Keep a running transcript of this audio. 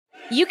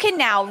You can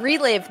now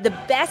relive the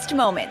best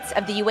moments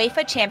of the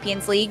UEFA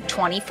Champions League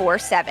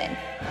 24/7.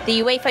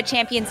 The UEFA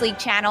Champions League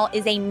channel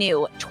is a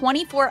new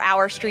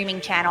 24-hour streaming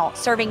channel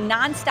serving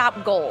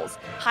non-stop goals,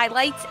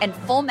 highlights, and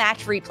full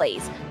match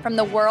replays from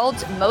the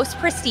world's most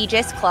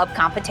prestigious club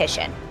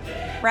competition.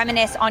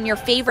 Reminisce on your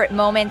favorite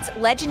moments,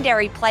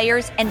 legendary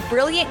players, and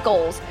brilliant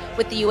goals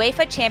with the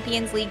UEFA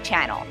Champions League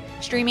channel,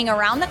 streaming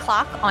around the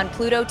clock on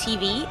Pluto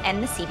TV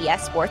and the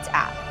CBS Sports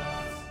app.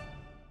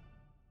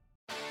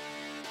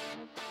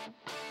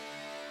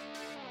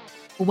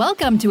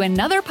 Welcome to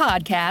another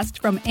podcast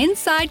from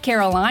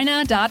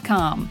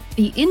InsideCarolina.com,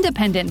 the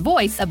independent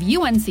voice of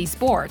UNC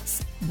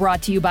Sports.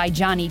 Brought to you by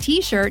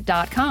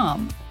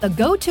JohnnyT-shirt.com, the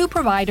go-to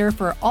provider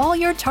for all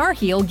your Tar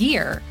Heel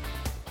gear.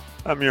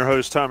 I'm your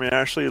host, Tommy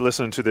Ashley,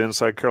 listening to the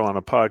Inside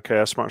Carolina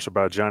podcast, sponsored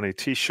by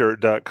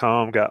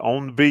JohnnyT-shirt.com. Got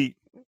on the beat,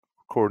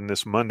 recording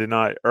this Monday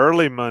night,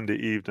 early Monday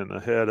evening,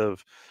 ahead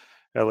of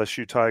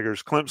LSU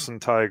Tigers, Clemson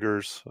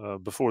Tigers.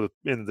 Before the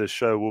end of this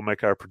show, we'll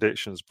make our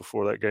predictions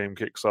before that game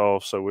kicks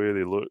off. So we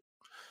really look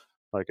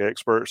like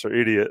experts or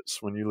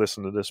idiots when you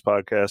listen to this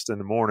podcast in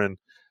the morning.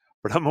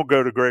 But I'm going to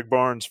go to Greg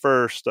Barnes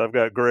first. I've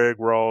got Greg,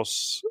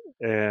 Ross,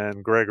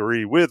 and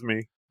Gregory with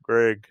me.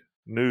 Greg,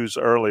 news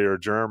earlier,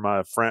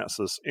 Jeremiah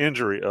Francis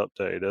injury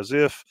update. As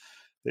if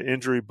the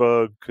injury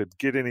bug could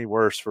get any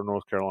worse for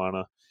North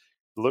Carolina.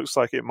 It looks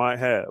like it might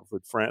have,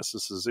 with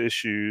Francis's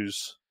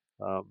issues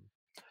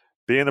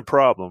being a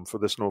problem for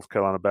this North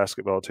Carolina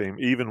basketball team,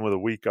 even with a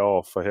week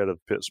off ahead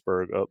of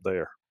Pittsburgh up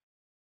there.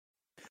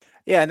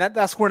 Yeah, and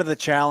that's one of the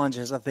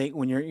challenges, I think,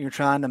 when you're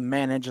trying to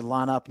manage a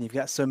lineup and you've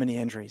got so many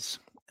injuries.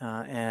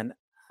 And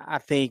I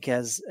think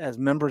as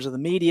members of the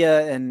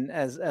media and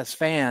as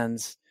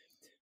fans,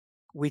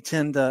 we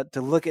tend to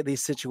look at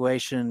these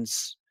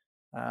situations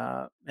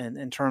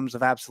in terms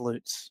of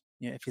absolutes.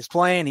 You know, if he's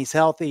playing, he's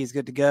healthy, he's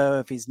good to go.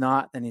 If he's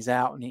not, then he's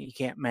out and he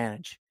can't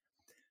manage.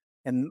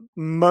 And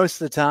most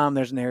of the time,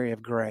 there's an area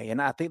of gray.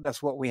 And I think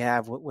that's what we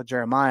have with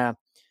Jeremiah.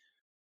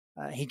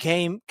 He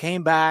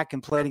came back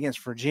and played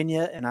against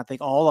Virginia, and I think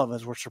all of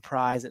us were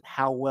surprised at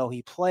how well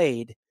he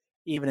played,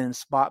 even in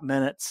spot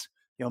minutes,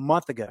 a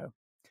month ago,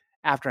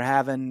 after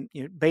having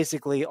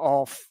basically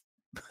off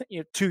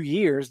 2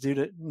 years due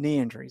to knee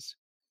injuries.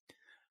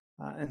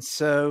 And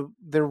so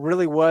there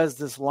really was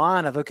this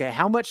line of, okay,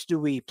 how much do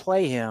we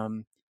play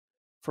him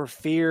for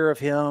fear of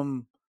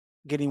him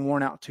getting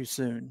worn out too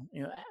soon?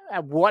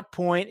 At what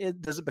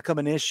point does it become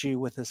an issue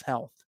with his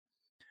health?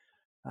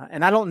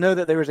 And I don't know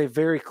that there is a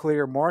very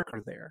clear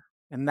marker there.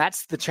 And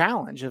that's the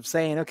challenge of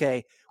saying,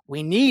 okay,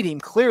 we need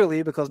him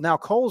clearly because now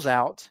Cole's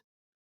out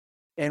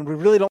and we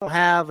really don't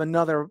have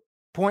another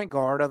point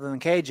guard other than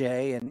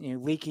KJ,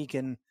 and Leaky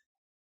can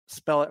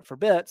spell it for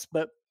bits.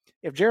 But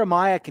if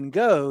Jeremiah can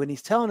go and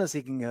he's telling us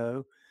he can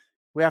go,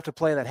 we have to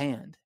play that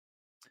hand.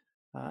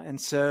 And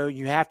so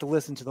you have to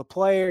listen to the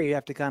player. You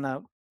have to kind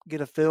of get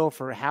a feel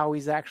for how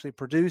he's actually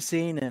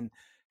producing and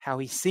how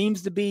he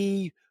seems to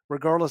be,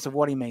 regardless of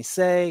what he may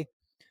say.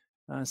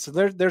 So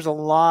there's a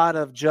lot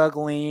of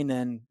juggling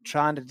and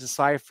trying to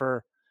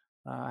decipher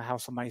how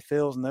somebody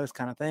feels and those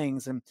kind of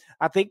things. And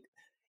I think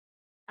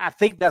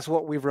that's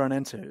what we've run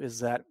into,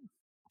 is that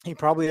he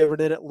probably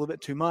overdid it a little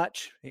bit too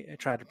much. He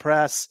tried to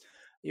press.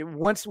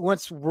 Once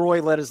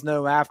Roy let us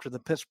know after the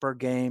Pittsburgh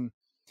game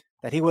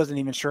that he wasn't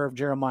even sure if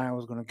Jeremiah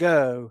was going to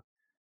go,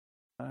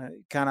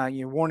 kind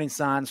of warning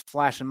signs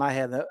flash in my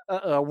head that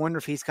I wonder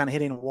if he's kind of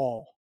hitting a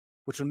wall,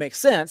 which would make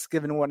sense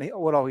given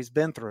what all he's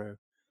been through.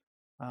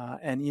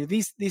 And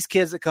these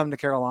kids that come to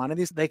Carolina,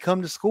 they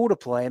come to school to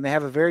play, and they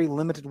have a very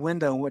limited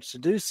window in which to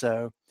do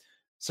so.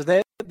 So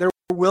they're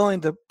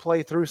willing to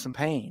play through some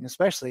pain,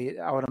 especially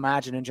I would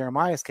imagine in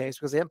Jeremiah's case,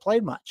 because they haven't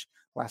played much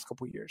the last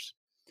couple of years.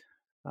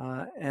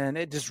 And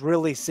it just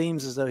really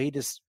seems as though he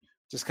just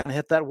kind of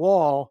hit that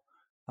wall.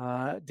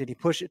 Did he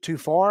push it too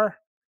far?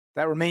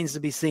 That remains to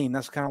be seen.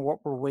 That's kind of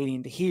what we're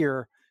waiting to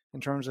hear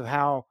in terms of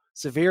how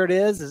severe it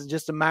is. Is it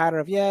just a matter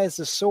of, it's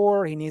a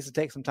sore, he needs to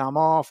take some time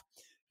off,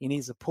 he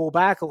needs to pull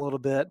back a little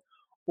bit,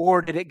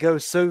 or did it go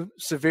so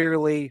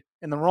severely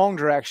in the wrong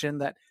direction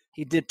that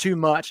he did too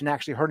much and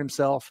actually hurt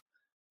himself?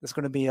 That's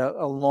going to be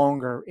a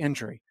longer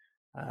injury.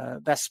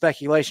 That's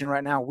speculation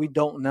right now. We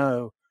don't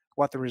know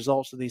what the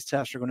results of these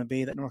tests are going to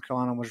be that North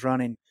Carolina was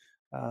running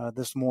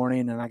this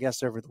morning and I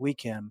guess over the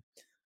weekend.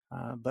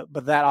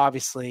 But that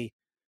obviously,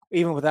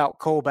 even without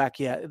Cole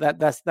back yet,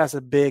 that's a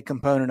big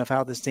component of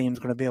how this team is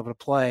going to be able to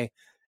play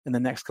in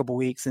the next couple of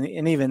weeks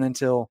and even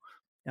until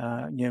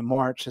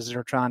March, as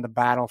they're trying to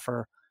battle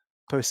for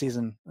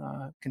postseason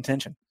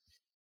contention.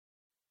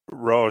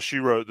 Ross,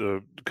 you wrote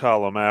the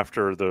column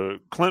after the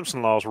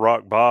Clemson loss,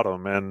 rock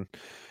bottom, and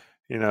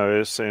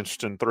it's an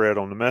interesting thread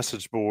on the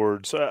message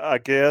boards. I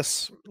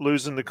guess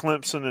losing to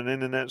Clemson and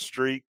ending that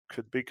streak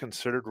could be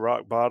considered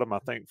rock bottom. I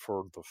think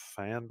for the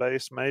fan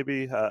base,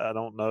 maybe. I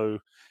don't know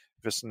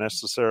if it's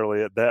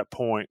necessarily at that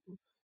point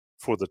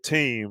for the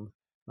team.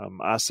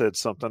 I said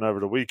something over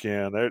the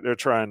weekend. They're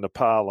trying to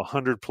pile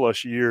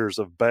 100-plus years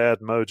of bad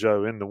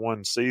mojo into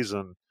one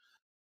season.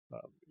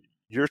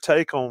 Your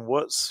take on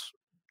what's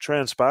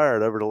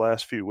transpired over the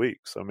last few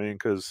weeks. I mean,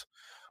 because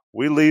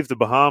we leave the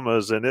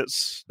Bahamas and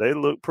they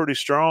look pretty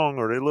strong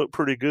or they look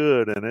pretty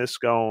good, and it's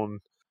gone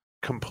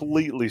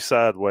completely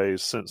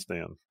sideways since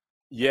then.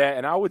 Yeah,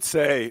 and I would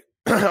say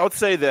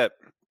that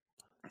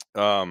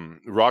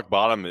rock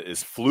bottom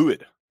is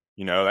fluid.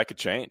 That could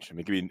change. I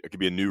mean, it could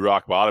be a new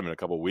rock bottom in a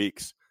couple of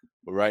weeks.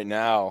 But right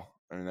now,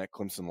 I mean, that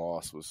Clemson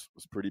loss was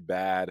pretty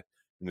bad,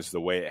 and this is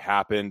the way it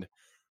happened.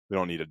 We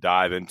don't need to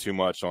dive in too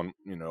much on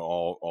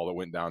all that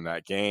went down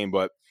that game,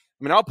 but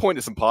I mean, I'll point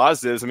to some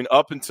positives. I mean,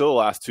 up until the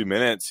last 2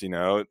 minutes,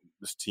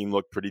 this team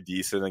looked pretty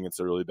decent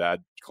against a really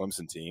bad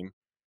Clemson team.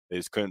 They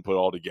just couldn't put it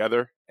all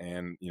together,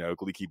 and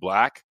Leaky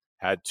Black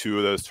had 2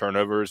 of those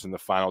turnovers in the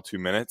final 2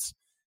 minutes,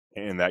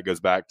 and that goes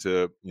back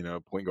to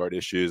point guard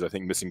issues. I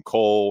think missing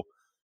Cole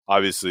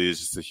obviously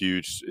is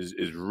just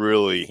is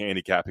really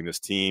handicapping this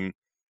team.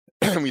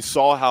 We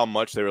saw how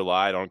much they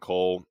relied on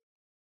Cole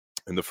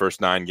in the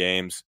first 9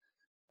 games.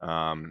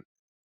 And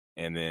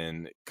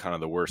then kind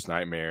of the worst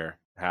nightmare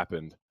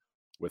happened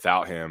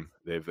without him.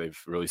 They've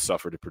really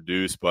suffered to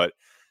produce, but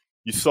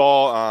you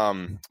saw,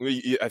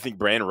 I think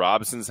Brandon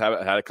Robinson's had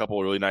a couple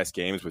of really nice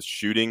games with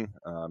shooting,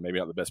 maybe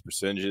not the best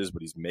percentages,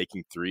 but he's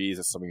making threes.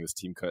 That's something this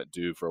team couldn't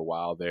do for a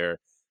while there.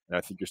 And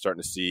I think you're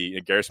starting to see,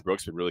 Garrison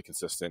Brooks been really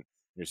consistent.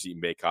 You're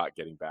seeing Baycott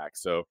getting back.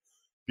 So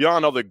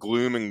beyond all the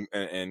gloom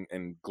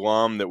and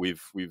glum that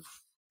we've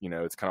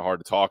it's kind of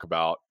hard to talk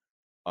about.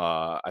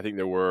 I think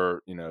there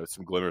were,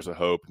 some glimmers of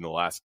hope in the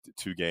last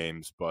 2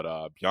 games,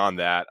 but beyond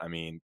that, I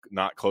mean,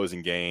 not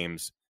closing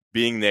games,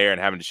 being there and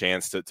having a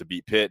chance to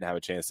beat Pitt and have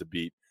a chance to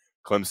beat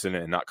Clemson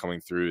and not coming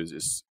through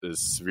is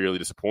severely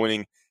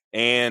disappointing.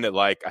 And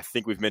like I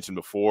think we've mentioned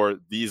before,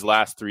 these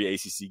last 3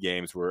 ACC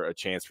games were a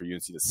chance for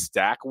UNC to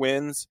stack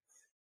wins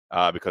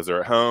because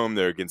they're at home,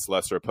 they're against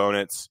lesser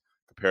opponents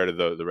compared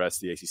to the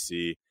rest of the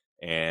ACC,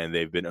 and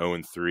they've been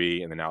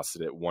 0-3, and they now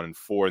sit at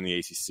 1-4 in the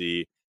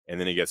ACC. And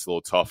then it gets a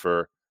little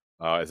tougher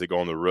as they go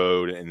on the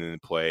road and then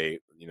play,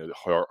 the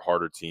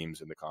harder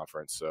teams in the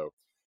conference. So,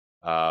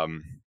 I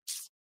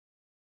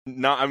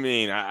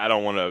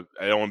don't want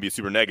to be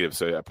super negative.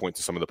 So I point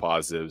to some of the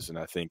positives, and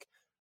I think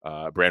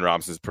Brandon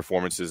Robinson's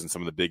performances and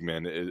some of the big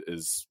men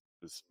is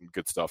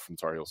good stuff from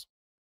Tar Heels.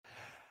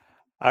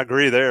 I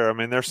agree there. I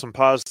mean, there's some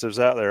positives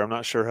out there. I'm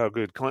not sure how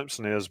good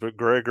Clemson is, but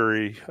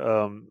Gregory,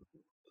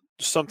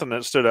 something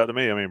that stood out to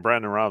me. I mean,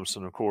 Brandon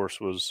Robinson, of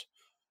course, was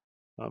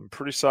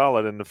pretty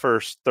solid in the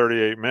first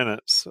 38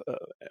 minutes.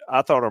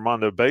 I thought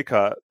Armando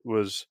Baycott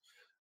was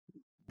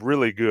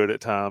really good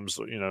at times,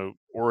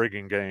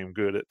 Oregon game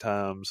good at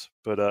times.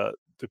 But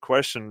the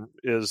question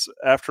is,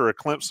 after a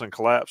Clemson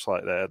collapse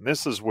like that, and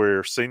this is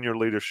where senior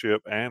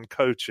leadership and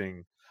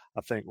coaching,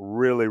 I think,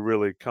 really,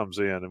 really comes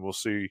in, and we'll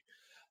see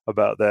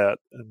about that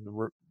in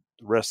the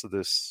rest of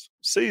this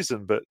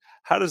season. But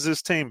how does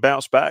this team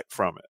bounce back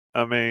from it?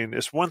 I mean,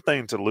 it's one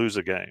thing to lose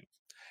a game.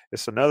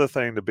 It's another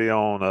thing to be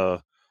on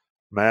a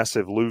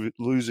massive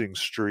losing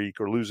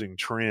streak or losing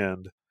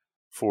trend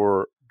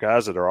for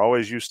guys that are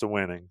always used to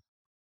winning,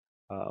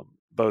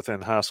 both in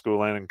high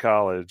school and in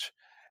college,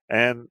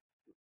 and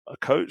a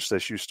coach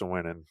that's used to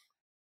winning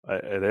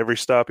at every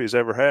stop he's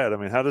ever had. I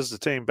mean, how does the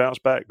team bounce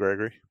back,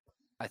 Gregory?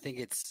 I think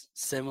it's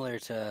similar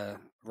to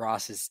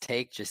Ross's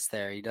take just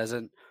there. He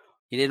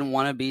didn't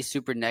want to be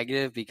super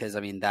negative because, I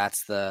mean,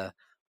 that's the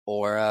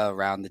aura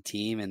around the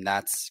team, and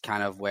that's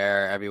kind of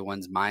where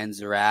everyone's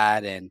minds are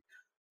at. And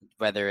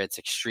whether it's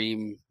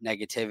extreme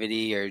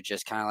negativity or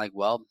just kind of like,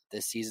 well,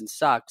 this season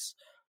sucks.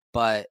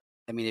 But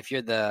I mean, if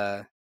you're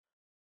the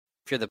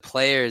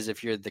players,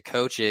 if you're the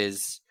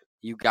coaches,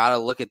 you got to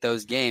look at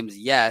those games.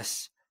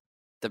 Yes,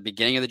 the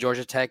beginning of the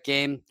Georgia Tech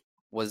game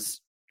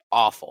was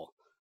awful.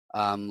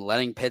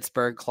 Letting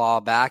Pittsburgh claw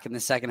back in the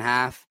second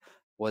half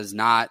was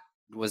not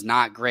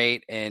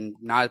great, and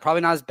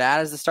probably not as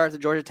bad as the start of the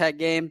Georgia Tech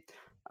game,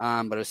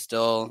 but it was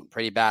still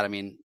pretty bad. I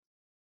mean,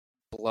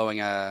 blowing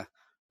a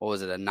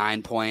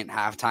 9-point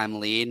halftime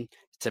lead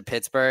to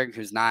Pittsburgh,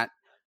 who's not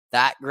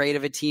that great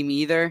of a team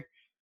either,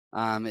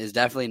 is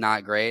definitely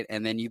not great.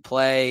 And then you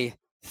play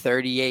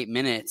 38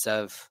 minutes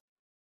of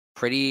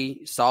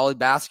pretty solid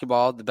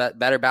basketball,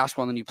 better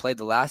basketball than you played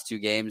the last 2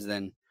 games.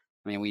 Then,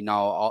 I mean, we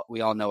all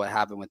know what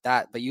happened with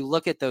that. But you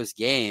look at those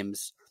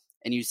games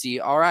and you see,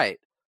 all right,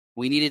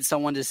 we needed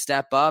someone to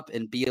step up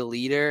and be a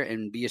leader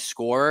and be a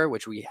scorer,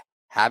 which we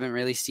haven't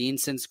really seen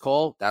since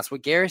Cole. That's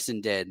what Garrison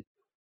did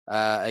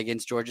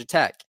against Georgia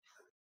Tech.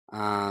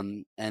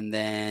 And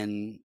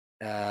then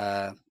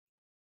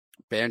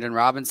Brandon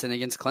Robinson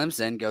against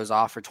Clemson goes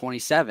off for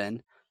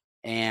 27.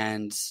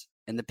 And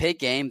in the Pitt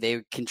game,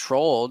 they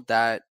controlled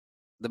the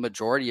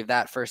majority of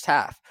that first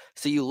half.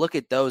 So you look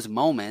at those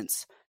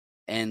moments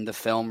in the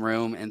film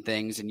room and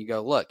things, and you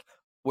go, look,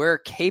 we're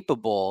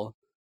capable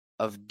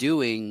of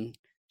doing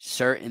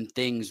certain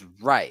things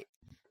right.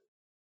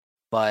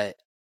 But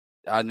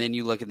and then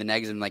you look at the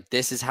negatives and like,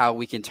 this is how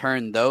we can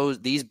turn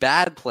these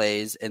bad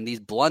plays and these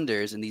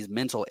blunders and these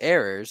mental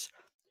errors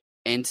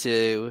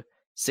into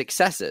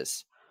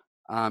successes.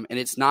 And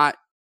it's not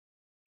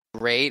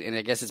great. And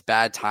I guess it's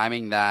bad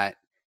timing that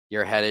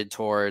you're headed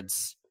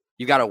towards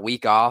you got a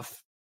week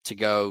off to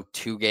go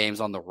 2 games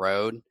on the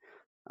road.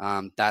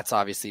 That's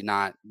obviously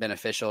not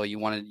beneficial. You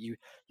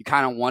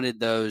kind of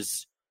wanted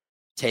those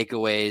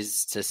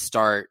takeaways to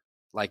start,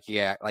 like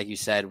you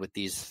said, with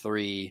these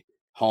 3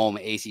 home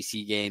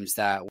ACC games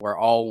that were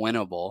all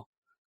winnable.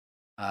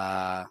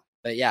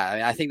 But yeah, I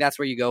mean, I think that's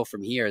where you go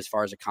from here as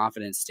far as a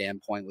confidence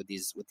standpoint with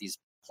these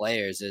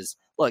players is,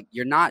 look,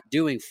 you're not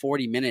doing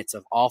 40 minutes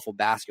of awful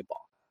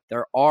basketball.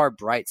 There are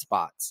bright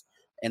spots,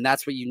 and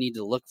that's what you need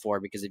to look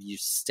for, because if you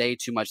stay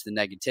too much in the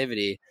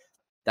negativity,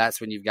 that's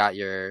when you've got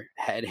your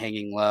head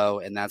hanging low,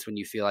 and that's when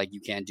you feel like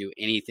you can't do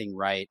anything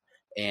right,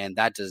 and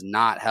that does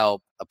not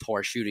help a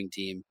poor shooting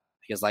team,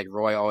 because like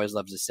Roy always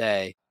loves to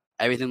say,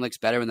 everything looks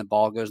better when the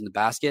ball goes in the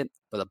basket,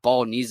 but the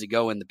ball needs to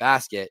go in the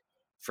basket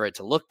for it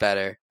to look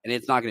better, and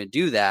it's not going to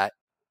do that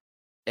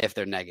if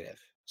they're negative.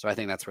 So I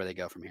think that's where they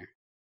go from here.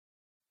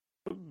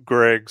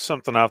 Greg,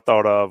 something I've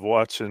thought of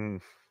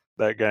watching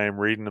that game,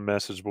 reading the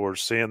message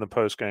boards, seeing the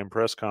post-game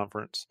press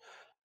conference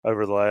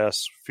over the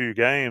last few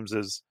games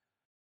is,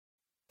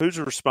 whose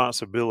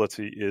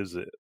responsibility is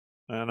it?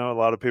 I know a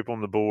lot of people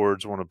on the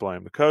boards want to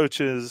blame the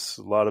coaches.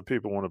 A lot of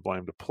people want to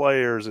blame the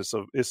players.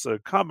 It's a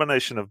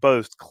combination of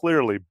both,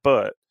 clearly,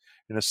 but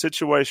in a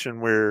situation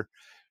where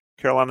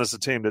Carolina's a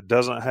team that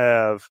doesn't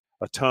have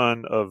a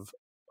ton of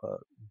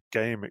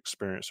game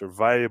experience or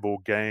valuable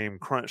game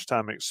crunch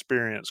time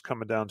experience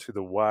coming down to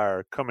the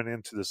wire, coming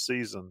into the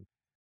season,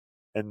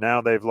 and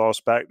now they've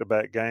lost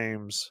back-to-back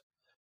games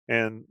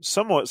in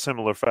somewhat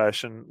similar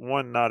fashion,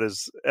 one not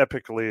as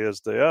epically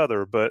as the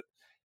other, but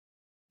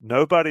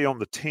nobody on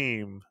the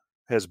team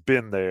has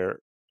been there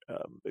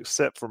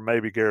except for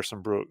maybe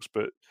Garrison Brooks,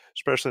 but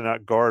especially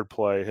not guard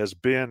play, has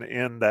been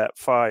in that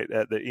fight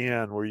at the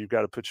end where you've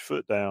got to put your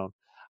foot down.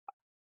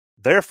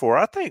 Therefore,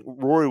 I think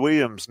Roy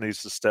Williams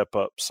needs to step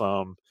up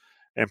some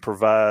and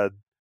provide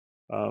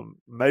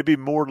maybe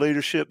more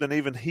leadership than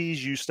even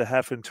he's used to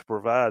having to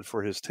provide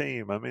for his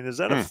team. I mean, is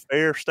that a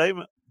fair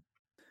statement?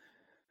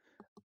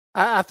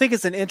 I think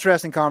it's an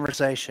interesting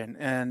conversation,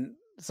 and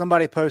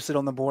somebody posted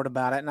on the board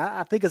about it, and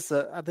I think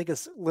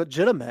it's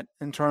legitimate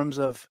in terms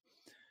of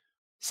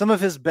some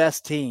of his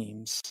best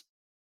teams.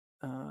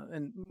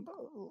 And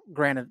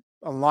granted,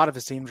 a lot of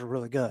his teams are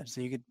really good,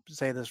 so you could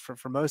say this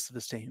for most of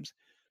his teams.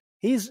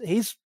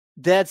 He's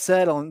dead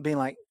set on being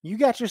like, you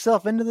got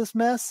yourself into this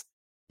mess,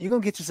 you're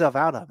going to get yourself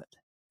out of it.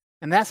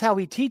 And that's how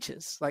he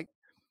teaches. Like,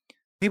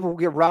 people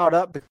get riled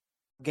up the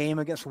game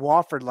against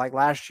Wofford like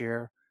last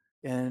year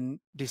in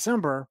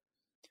December,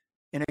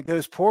 and it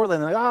goes poorly,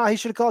 and they're like, he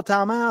should have called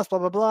timeouts, blah,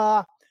 blah,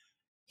 blah.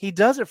 He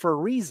does it for a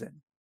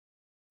reason.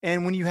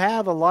 And when you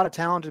have a lot of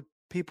talented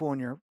people in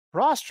your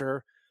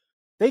roster,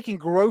 they can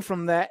grow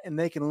from that, and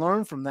they can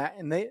learn from that,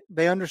 and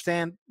they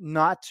understand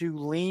not to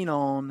lean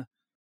on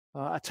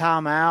a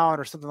timeout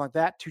or something like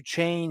that to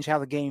change how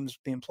the game's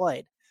being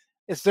played.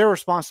 It's their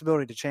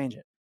responsibility to change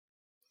it.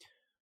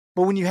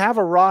 But when you have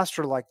a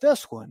roster like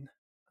this one,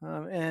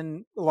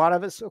 and a lot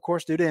of it's, of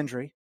course, due to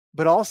injury,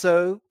 but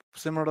also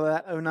similar to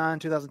that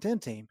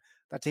 2009-2010 team.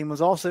 That team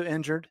was also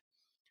injured,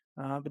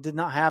 but did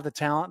not have the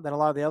talent that a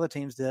lot of the other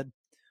teams did.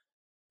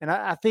 And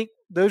I think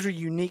those are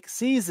unique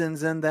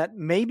seasons, in that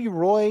maybe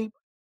Roy,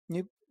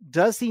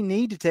 does he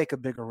need to take a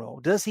bigger role?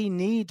 Does he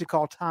need to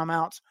call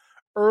timeouts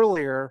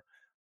earlier,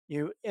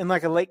 in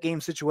like a late game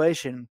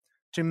situation,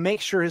 to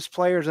make sure his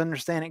players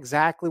understand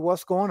exactly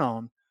what's going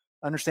on,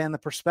 understand the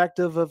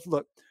perspective of,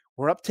 look,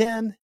 we're up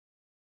 10.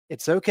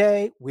 It's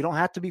okay. We don't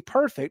have to be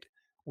perfect.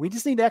 We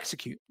just need to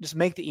execute. Just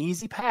make the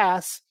easy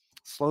pass,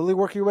 slowly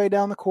work your way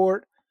down the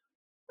court.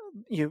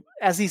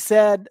 As he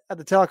said at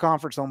the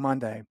teleconference on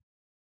Monday,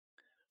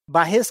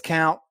 by his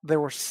count, there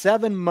were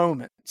 7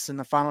 moments in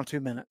the final 2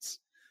 minutes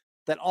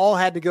that all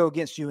had to go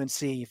against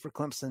UNC for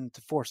Clemson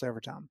to force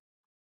overtime.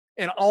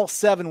 And all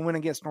 7 went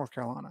against North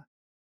Carolina.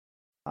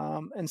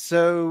 And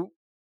so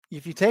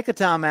if you take a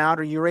timeout,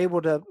 or you're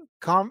able to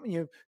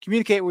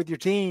communicate with your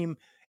team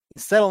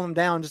and settle them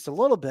down just a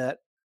little bit,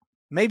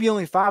 maybe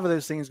only 5 of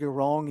those things go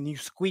wrong, and you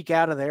squeak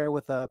out of there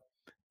with a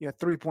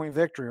 3-point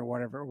victory or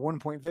whatever,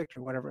 1-point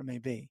victory, whatever it may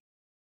be.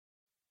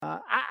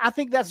 I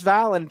think that's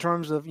valid in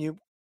terms of,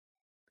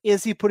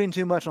 is he putting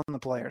too much on the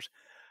players?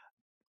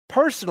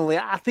 Personally,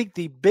 I think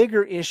the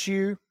bigger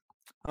issue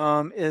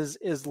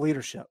is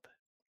leadership.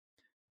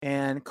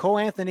 And Cole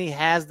Anthony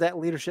has that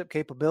leadership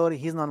capability.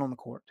 He's not on the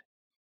court.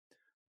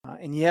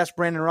 And yes,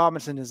 Brandon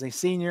Robinson is a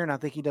senior, and I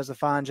think he does a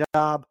fine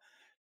job.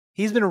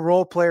 He's been a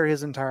role player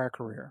his entire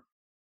career.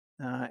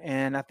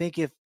 And I think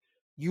if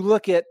you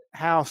look at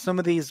how some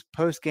of these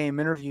post-game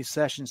interview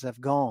sessions have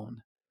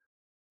gone,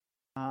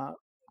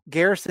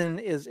 Garrison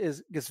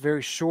gets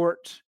very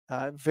short,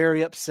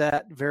 very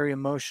upset, very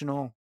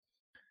emotional.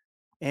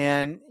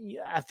 And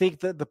I think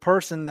that the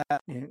person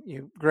that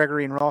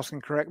Gregory and Ross can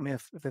correct me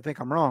if they think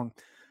I'm wrong,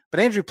 but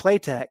Andrew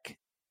Platek,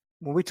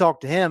 when we talk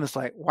to him, it's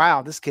like,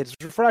 wow, this kid's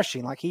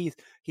refreshing. Like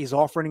he's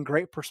offering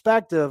great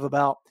perspective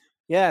about,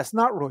 it's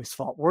not Roy's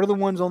fault. We're the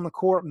ones on the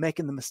court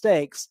making the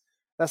mistakes.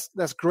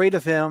 That's great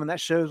of him, and that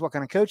shows what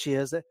kind of coach he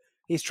is, that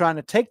he's trying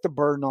to take the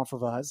burden off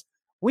of us.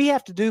 We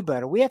have to do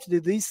better. We have to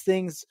do these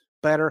things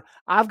better.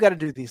 I've got to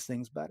do these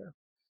things better.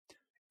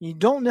 You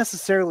don't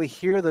necessarily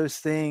hear those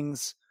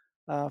things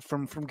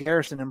from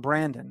Garrison and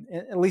Brandon,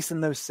 at least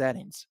in those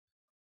settings.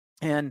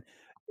 And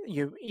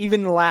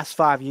even in the last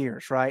 5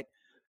 years, right?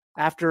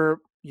 After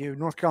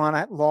North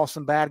Carolina lost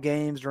some bad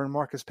games during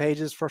Marcus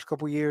Page's first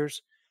couple of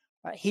years,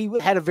 he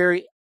had a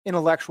very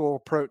intellectual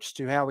approach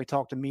to how we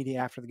talked to media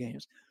after the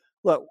games.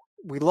 Look,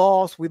 we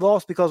lost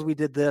because we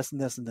did this and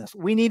this and this.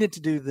 We needed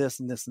to do this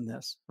and this and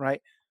this,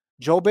 right?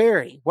 Joe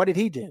Barry, what did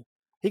he do?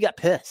 He got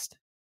pissed.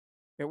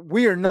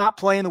 We are not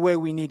playing the way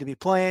we need to be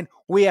playing.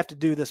 We have to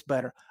do this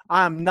better.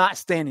 I'm not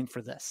standing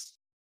for this.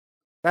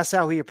 That's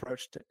how he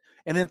approached it.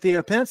 And then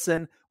Theo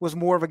Pinson was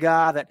more of a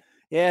guy that,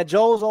 yeah,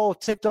 Joel's all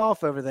ticked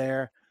off over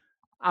there.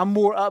 I'm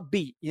more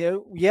upbeat.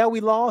 Yeah,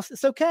 we lost.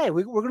 It's okay.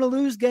 We're going to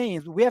lose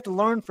games. We have to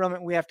learn from it.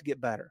 And we have to get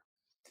better.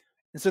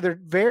 And so they're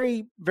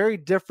very, very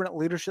different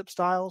leadership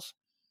styles,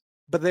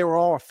 but they were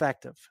all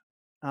effective.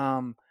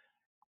 And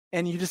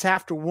you just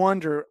have to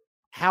wonder,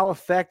 how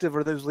effective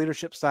are those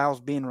leadership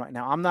styles being right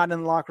now? I'm not in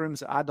the locker room,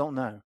 so I don't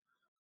know.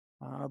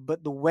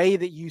 But the way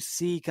that you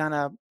see kind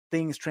of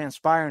things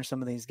transpire in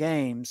some of these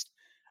games,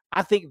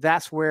 I think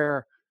that's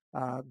where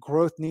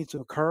growth needs to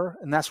occur.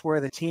 And that's where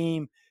the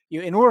team,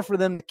 in order for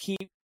them to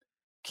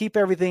keep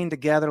everything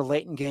together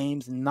late in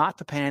games and not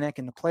to panic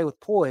and to play with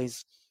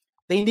poise,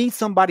 they need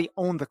somebody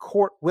on the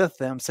court with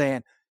them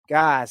saying,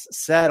 guys,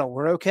 settle.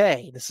 We're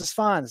okay. This is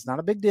fine. It's not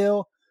a big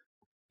deal.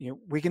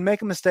 We can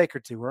make a mistake or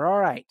two. We're all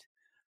right.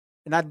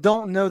 And I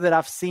don't know that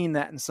I've seen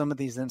that in some of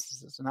these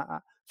instances. And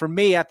for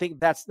me, I think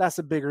that's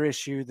a bigger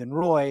issue than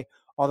Roy,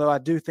 although I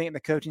do think the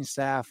coaching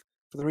staff,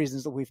 for the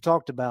reasons that we've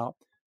talked about,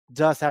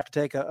 does have to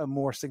take a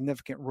more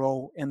significant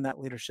role in that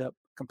leadership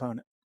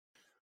component.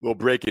 Little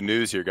breaking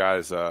news here,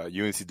 guys.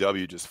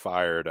 UNCW just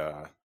fired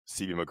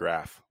C.B.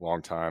 McGrath,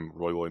 longtime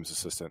Roy Williams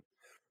assistant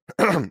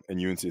and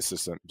UNC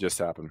assistant. Just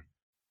happened.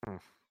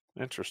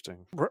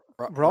 Interesting.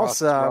 Ross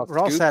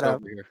had a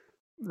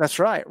 – that's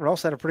right.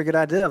 Ross had a pretty good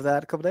idea of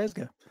that a couple days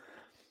ago.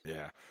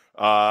 Yeah.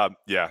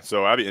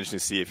 So I'd be interested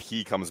to see if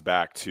he comes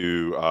back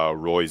to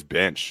Roy's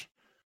bench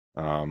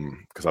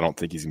because I don't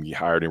think he's going to be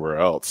hired anywhere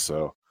else.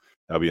 So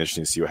that'll be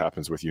interesting to see what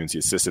happens with UNC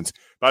assistants.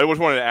 But I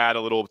just wanted to add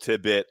a little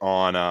tidbit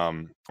on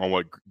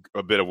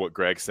a bit of what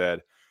Greg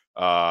said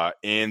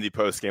in the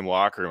post-game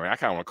locker room. I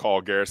kind of want to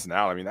call Garrison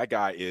out. I mean, that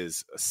guy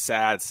is a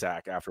sad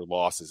sack after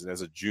losses. And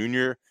as a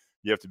junior,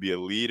 you have to be a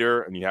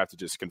leader and you have to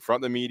just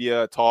confront the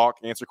media, talk,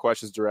 answer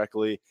questions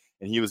directly.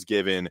 And he was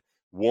given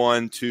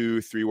 1, 2,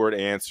 3-word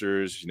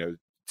answers,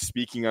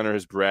 speaking under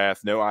his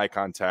breath, no eye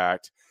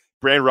contact.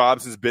 Brandon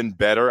Robinson's been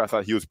better. I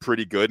thought he was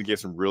pretty good and gave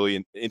some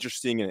really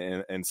interesting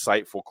and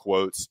insightful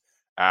quotes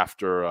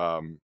after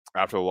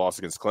the loss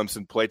against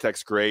Clemson.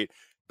 Playtech's great.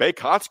 Bay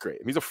Cott's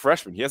great. He's a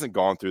freshman. He hasn't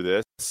gone through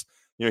this.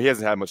 He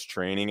hasn't had much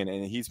training,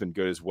 and he's been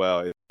good as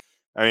well.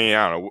 I mean,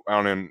 I don't know. I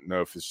don't even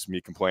know if it's just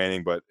me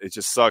complaining, but it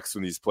just sucks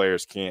when these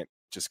players can't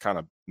just kind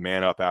of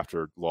man up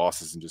after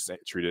losses and just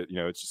treat it.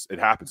 It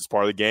happens. It's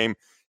part of the game.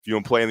 If you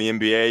don't play in the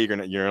NBA,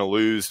 you're gonna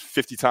lose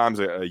 50 times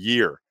a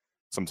year.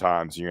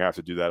 Sometimes you have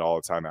to do that all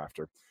the time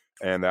after,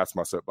 and that's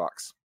my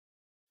soapbox.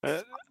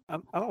 I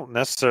don't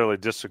necessarily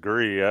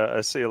disagree.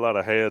 I see a lot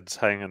of heads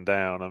hanging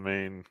down. I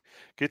mean,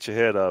 get your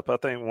head up. I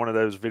think one of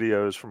those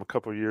videos from a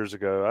couple of years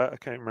ago, I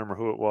can't remember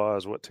who it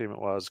was, what team it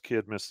was.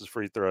 Kid misses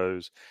free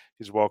throws.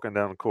 He's walking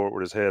down the court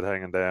with his head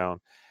hanging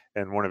down,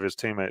 and one of his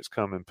teammates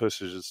come and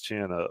pushes his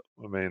chin up.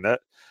 I mean,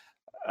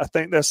 I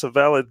think that's a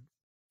valid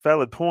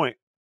point,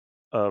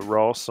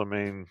 Ross. I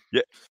mean,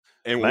 yeah.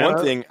 And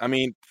one thing, I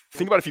mean,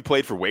 think about if you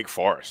played for Wake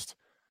Forest.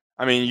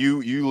 I mean,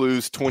 you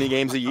lose 20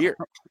 games a year.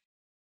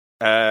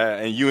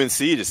 And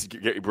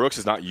UNC, Brooks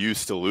is not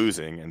used to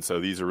losing, and so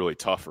these are really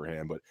tough for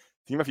him. But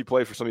think about if you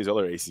played for some of these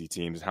other ACC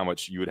teams, how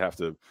much you would have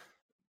to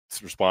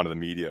respond to the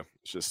media.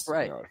 It's just,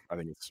 right. I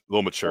think it's a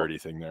little maturity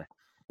thing there.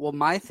 Well,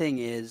 my thing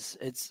is,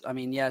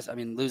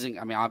 losing,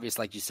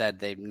 obviously, like you said,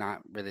 they're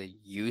not really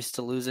used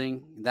to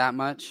losing that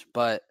much.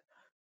 But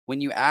when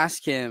you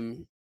ask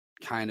him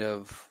kind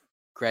of,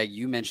 Greg,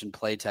 you mentioned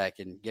Playtech,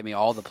 and give me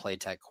all the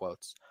Playtech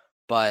quotes.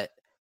 But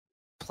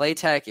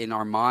Playtech and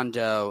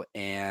Armando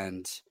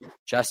and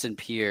Justin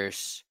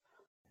Pierce,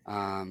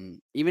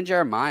 even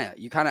Jeremiah,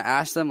 you kind of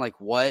ask them, like,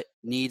 what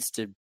needs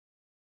to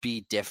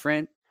be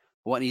different,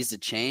 what needs to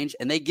change,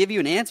 and they give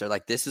you an answer.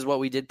 Like, this is what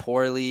we did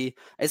poorly.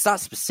 It's not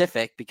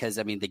specific because,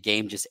 the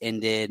game just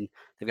ended.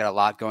 They've got a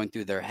lot going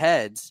through their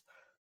heads.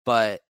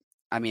 But,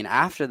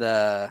 after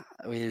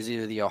it was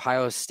either the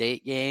Ohio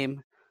State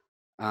game,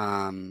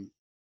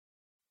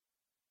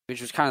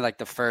 which was kind of like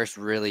the first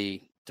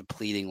really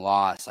depleting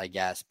loss, I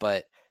guess.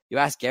 But you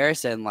ask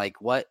Garrison,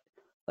 what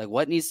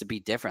needs to be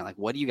different? Like,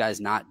 what are you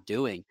guys not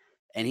doing?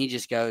 And he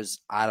just goes,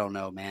 I don't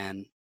know,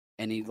 man.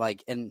 And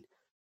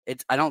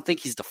I don't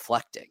think he's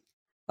deflecting.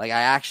 Like,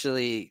 I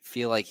actually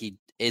feel like he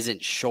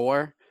isn't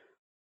sure,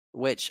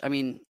 which,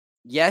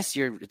 yes,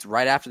 it's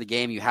right after the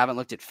game. You haven't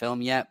looked at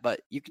film yet, but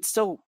you can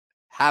still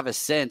have a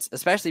sense,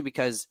 especially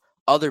because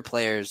other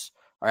players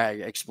are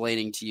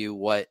explaining to you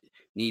what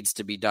needs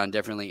to be done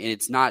differently. And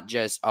it's not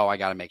just, I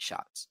got to make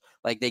shots.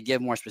 like they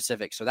give more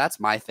specifics. So that's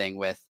my thing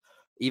with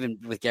even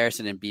with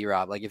Garrison and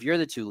B-Rob. Like if you're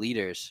the two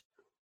leaders,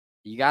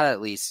 you got to at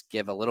least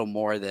give a little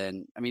more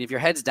than, I mean, if your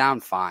head's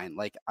down, fine.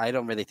 Like, I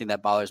don't really think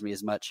that bothers me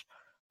as much.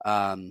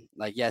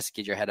 Like, yes,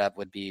 get your head up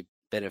would be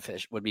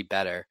beneficial, would be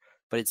better,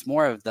 but it's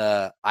more of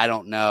the, I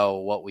don't know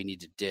what we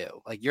need to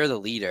do. Like, you're the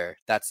leader.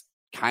 That's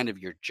kind of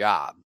your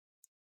job.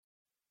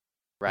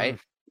 Right?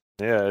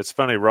 Yeah. It's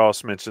funny.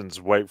 Ross mentions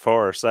Wake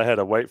Forest. I had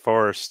a Wake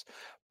Forest,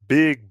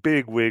 big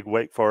wig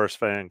Wake Forest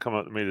fan come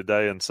up to me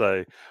today and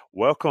say,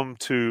 welcome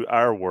to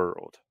our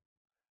world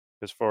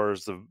as far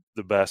as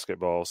the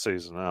basketball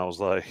season. And I was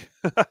like,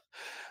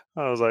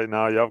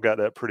 no, y'all got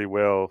that pretty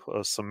well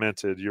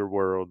cemented, your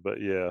world.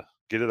 But yeah,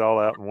 get it all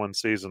out in one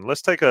season.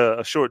 Let's take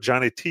a short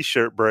Johnny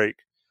T-shirt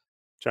break.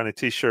 Johnny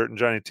T-shirt and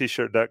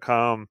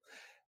JohnnyT-shirt.com.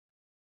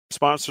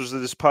 Sponsors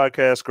of this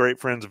podcast, great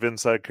friends of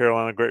Inside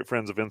Carolina, great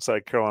friends of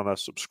Inside Carolina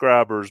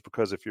subscribers,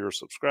 because if you're a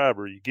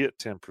subscriber, you get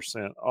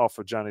 10% off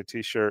of Johnny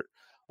T-shirt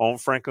on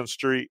Franklin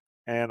Street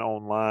and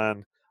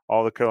online.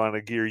 All the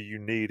Carolina gear you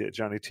need at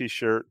Johnny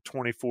T-shirt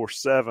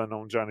 24/7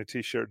 on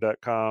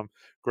JohnnyT-shirt.com.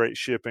 Great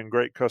shipping,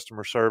 great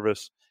customer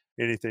service,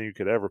 anything you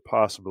could ever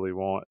possibly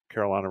want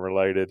Carolina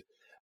related.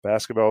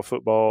 Basketball,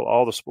 football,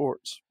 all the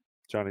sports.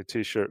 Johnny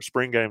T-shirt.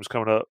 Spring game's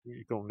coming up.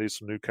 You're going to need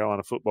some new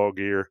Carolina football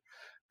gear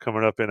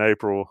coming up in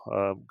April.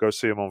 Go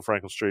see them on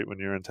Franklin Street when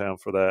you're in town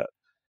for that.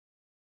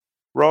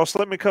 Ross,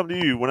 let me come to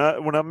you. When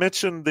I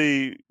mentioned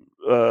the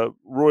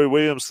Roy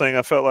Williams thing,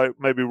 I felt like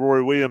maybe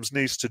Roy Williams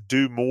needs to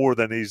do more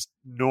than he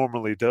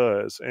normally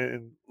does.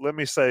 And let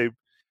me say,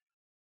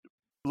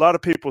 a lot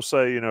of people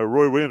say,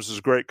 Roy Williams is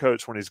a great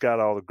coach when he's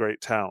got all the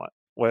great talent.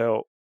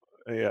 Well,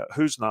 yeah,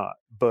 who's not?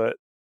 But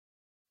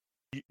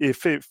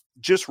if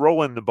just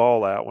rolling the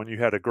ball out when you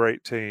had a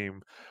great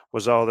team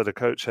was all that a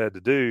coach had to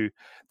do,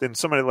 then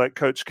somebody like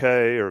Coach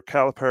K or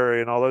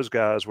Calipari and all those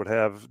guys would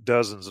have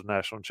dozens of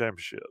national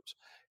championships.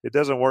 It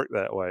doesn't work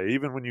that way.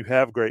 Even when you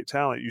have great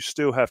talent, you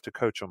still have to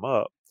coach them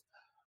up.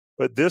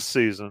 But this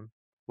season,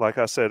 like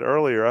I said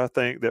earlier, I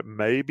think that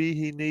maybe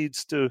he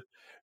needs to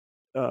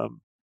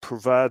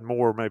provide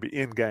more maybe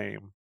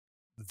in-game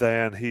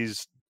than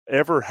he's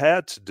ever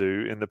had to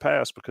do in the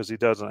past, because he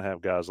doesn't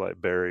have guys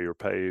like Barry or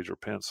Page or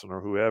Pinson or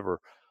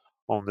whoever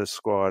on this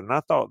squad. And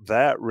I thought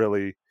that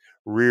really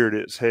reared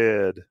its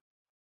head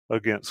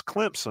against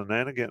Clemson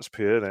and against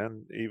Pitt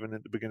and even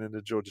at the beginning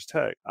of Georgia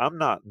Tech. I'm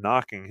not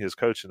knocking his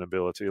coaching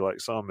ability like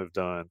some have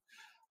done.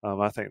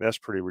 I think that's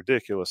pretty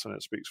ridiculous and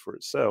it speaks for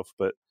itself.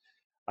 But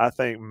I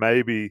think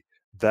maybe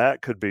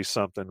that could be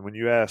something. When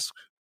you ask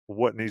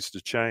what needs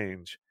to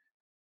change,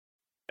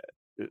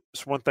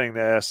 it's one thing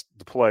to ask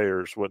the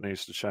players what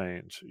needs to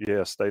change.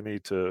 Yes, they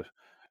need to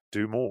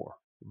do more,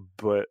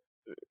 but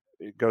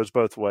it goes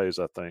both ways,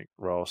 I think,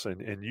 Ross.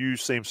 And you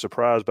seem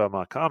surprised by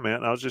my comment.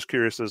 And I was just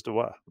curious as to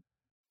why.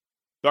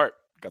 Sorry,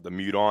 got the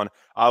mute on.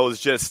 I was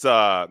just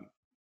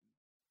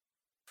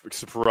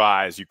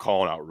surprised you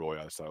calling out Roy.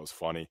 I thought it was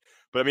funny.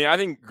 But, I mean, I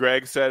think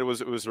Greg said it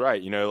was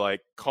right.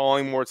 Like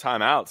calling more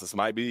timeouts. This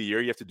might be the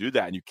year you have to do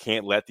that, and you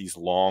can't let these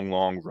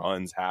long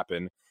runs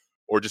happen,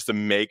 or just to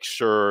make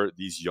sure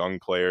these young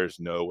players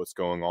know what's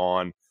going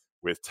on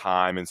with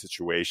time and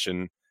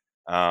situation.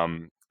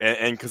 And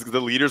because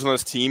the leaders on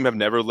this team have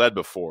never led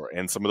before,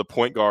 and some of the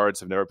point guards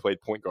have never played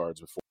point guard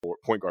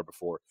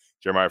before.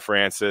 Jeremiah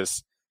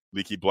Francis,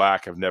 Leaky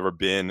Black have never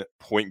been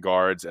point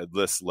guards at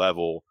this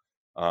level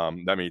that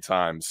many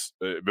times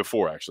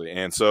before, actually.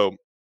 And so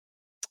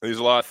there's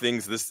a lot of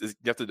things. You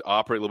have to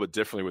operate a little bit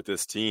differently with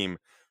this team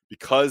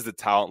because the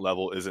talent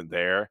level isn't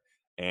there.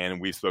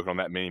 And we've spoken on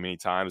that many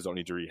times. Don't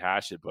need to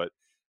rehash it, but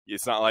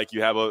it's not like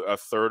you have a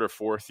third or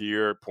fourth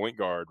year point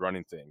guard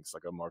running things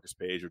like a Marcus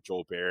Page or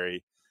Joel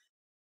Berry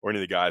or any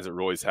of the guys that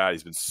Roy's had.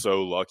 He's been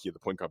so lucky at the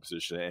point guard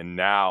position, and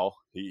now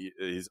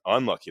he's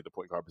unlucky at the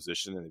point guard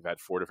position, and they've had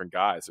four different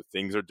guys. So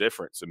things are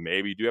different. So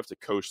maybe you do have to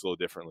coach a little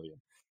differently.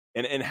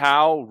 And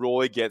how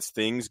Roy gets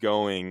things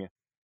going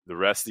the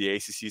rest of the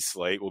ACC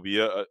slate will be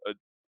a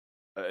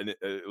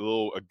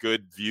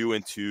good view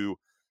into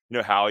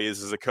how he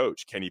is as a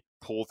coach. Can he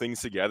pull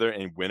things together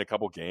and win a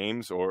couple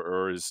games,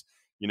 or is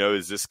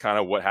this kind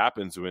of what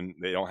happens when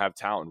they don't have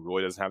talent?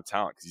 Roy doesn't have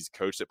talent because he's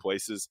coached at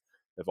places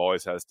that have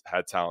always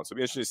had talent. So it'll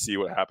be interesting to see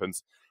what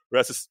happens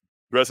rest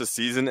of the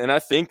season. And I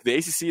think the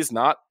ACC is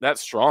not that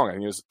strong. I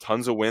mean, there's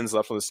tons of wins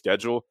left on the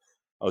schedule.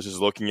 I was just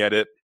looking at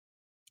it.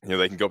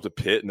 They can go up to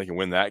Pitt and they can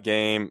win that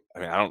game. I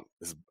mean,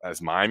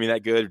 is Miami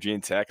that good? Virginia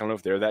Tech, I don't know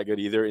if they're that good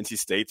either. NC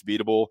State's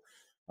beatable.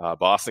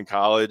 Boston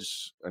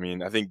College. I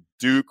mean, I think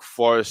Duke,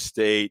 Florida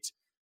State,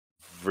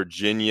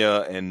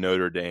 Virginia, and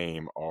Notre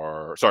Dame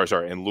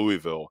and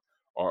Louisville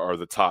are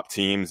the top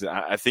teams.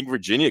 I think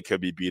Virginia could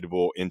be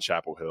beatable in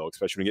Chapel Hill,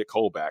 especially when you get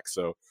Cole back.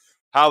 So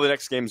how the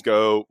next games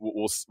go,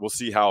 we'll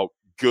see how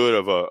good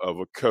of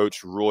a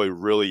coach Roy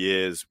really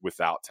is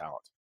without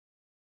talent.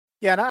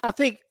 Yeah, and I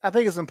think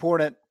it's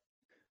important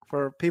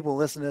for people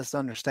listening to this to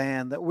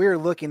understand that we're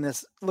looking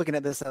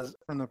at this as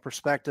from the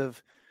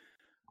perspective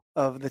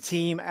of the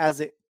team as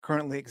it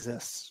currently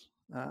exists.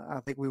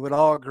 I think we would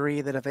all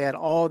agree that if they had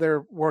all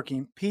their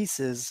working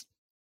pieces,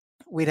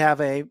 we'd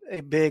have a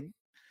big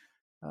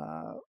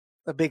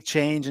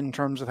change in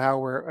terms of how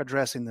we're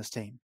addressing this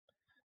team.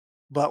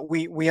 But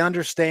we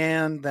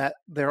understand that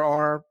there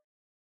are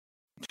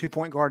 2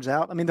 point guards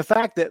out. I mean, the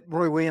fact that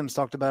Roy Williams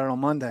talked about it on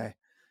Monday,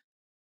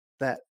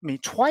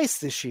 twice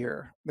this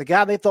year, the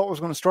guy they thought was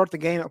going to start the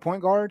game at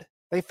point guard,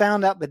 they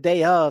found out the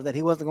day of that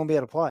he wasn't going to be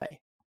able to play,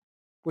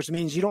 which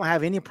means you don't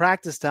have any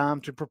practice time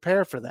to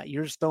prepare for that.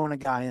 You're just throwing a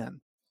guy in.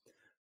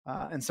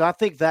 And so I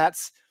think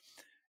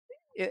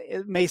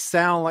it may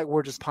sound like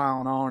we're just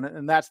piling on,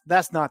 and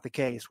that's not the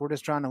case. We're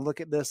just trying to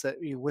look at this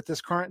with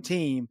this current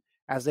team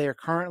as they are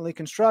currently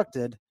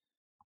constructed.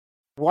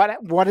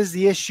 What is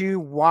the issue?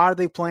 Why are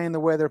they playing the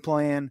way they're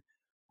playing?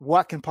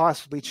 What can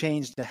possibly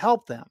change to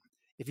help them?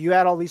 If you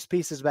add all these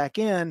pieces back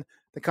in,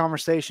 the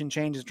conversation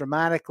changes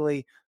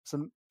dramatically.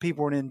 Some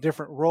people are in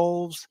different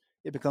roles.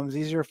 It becomes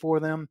easier for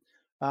them.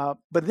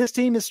 But this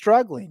team is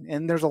struggling,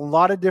 and there's a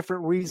lot of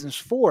different reasons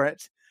for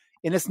it.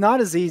 And it's not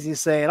as easy as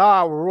saying,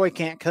 Roy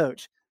can't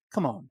coach.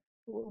 Come on.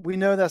 We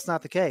know that's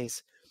not the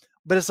case.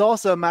 But it's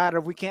also a matter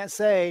of we can't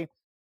say,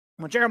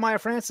 well, Jeremiah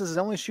Francis is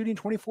only shooting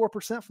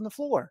 24% from the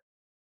floor.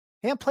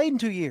 He hasn't played in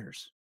 2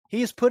 years.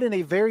 He is put in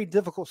a very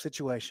difficult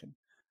situation.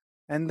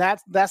 And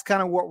that's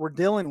kind of what we're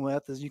dealing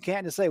with, is you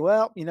can't just say,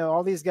 well,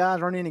 all these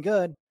guys aren't any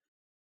good.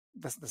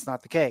 That's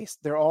not the case.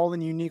 They're all in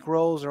unique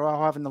roles. They're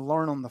all having to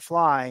learn on the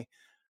fly.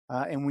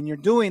 And when you're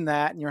doing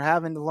that and you're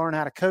having to learn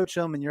how to coach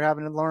them and you're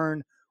having to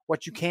learn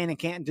what you can and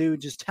can't do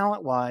just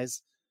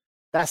talent-wise,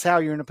 that's how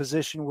you're in a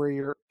position where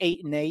you're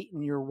 8-8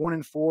 and you're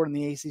 1-4 in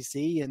the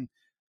ACC, and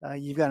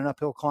you've got an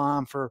uphill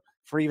climb for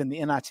even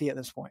the NIT at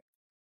this point.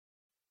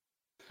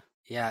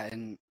 Yeah,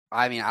 and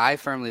I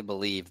firmly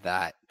believe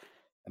that.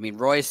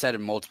 Roy said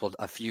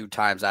a few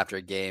times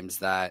after games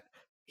that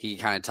he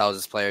kind of tells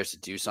his players to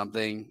do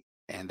something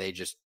and they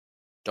just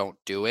don't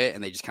do it,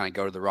 and they just kind of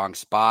go to the wrong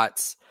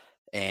spots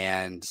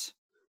and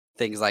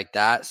things like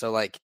that. So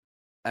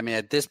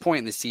at this point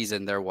in the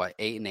season, they're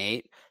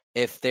 8-8.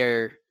 If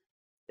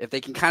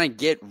they can kind of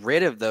get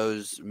rid of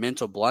those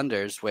mental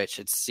blunders, which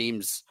it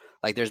seems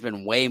like there's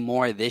been way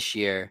more this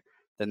year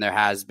than there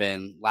has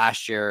been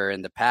last year or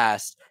in the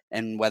past,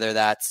 and whether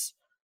that's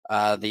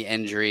the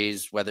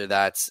injuries, whether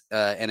that's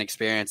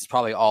inexperience, it's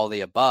probably all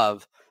the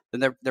above,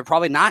 then they're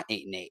probably not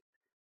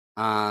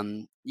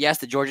 8-8. Yes,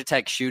 the Georgia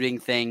Tech shooting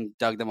thing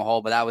dug them a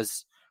hole, but that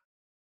was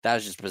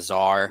just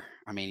bizarre.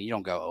 You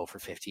don't go 0 for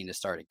 15 to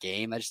start a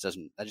game. That just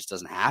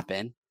doesn't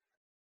happen.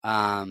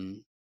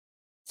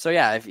 So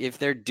yeah, if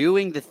they're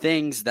doing the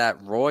things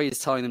that Roy is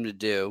telling them to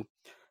do,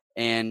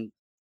 and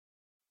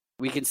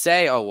we can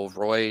say,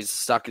 Roy's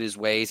stuck in his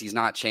ways, he's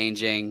not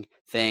changing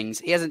things.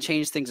 He hasn't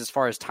changed things as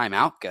far as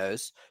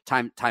timeouts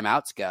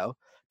go,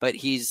 but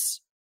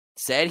he's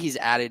said he's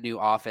added new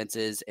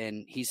offenses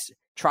and he's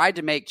tried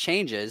to make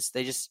changes.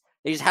 They just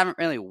haven't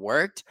really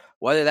worked.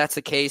 Whether that's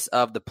the case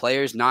of the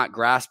players not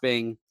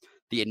grasping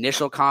the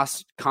initial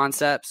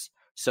concepts,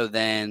 so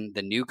then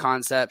the new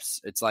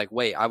concepts, it's like,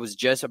 wait, I was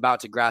just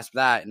about to grasp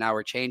that, and now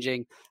we're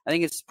changing. I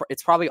think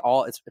it's probably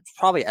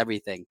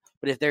everything.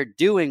 But if they're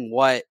doing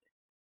what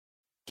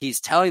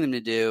he's telling them to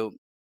do,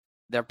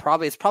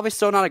 it's probably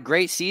still not a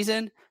great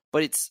season,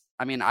 but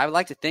I would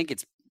like to think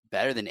it's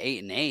better than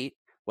 8-8,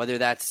 whether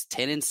that's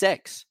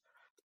 10-6.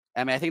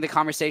 I think the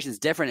conversation is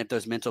different if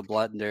those mental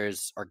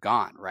blunders are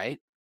gone, right?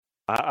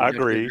 I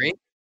agree.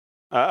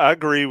 I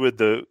agree with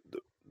the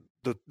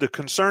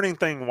concerning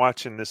thing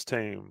watching this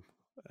team,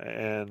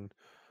 and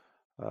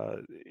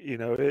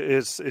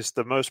it's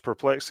the most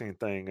perplexing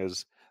thing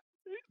is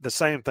the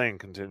same thing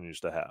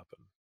continues to happen.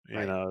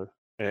 Right.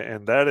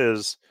 And that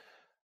is,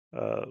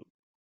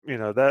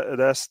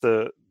 that's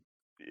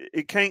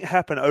it can't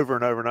happen over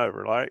and over and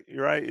over. Like,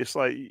 you're right. It's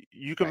like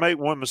you can make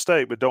one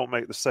mistake, but don't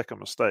make the second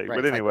mistake. Right.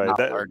 But anyway,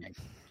 learning.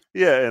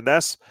 Yeah, and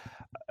that's,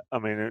 I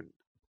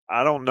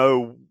don't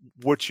know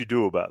what you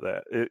do about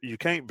that. You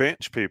can't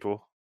bench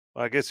people.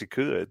 I guess you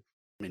could.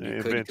 You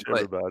bench could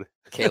everybody.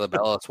 Caleb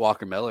Ellis,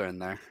 Walker Miller in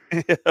there.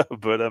 Yeah,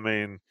 but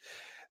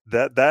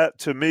that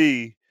to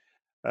me,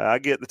 I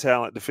get the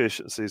talent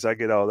deficiencies. I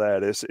get all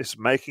that. It's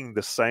making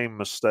the same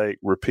mistake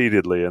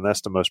repeatedly, and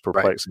that's the most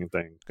perplexing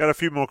thing. Got a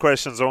few more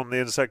questions on the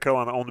Inside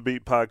Carolina On the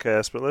Beat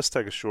podcast, but let's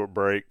take a short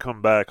break.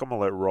 Come back. I'm going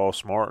to let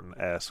Ross Martin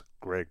ask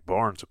Greg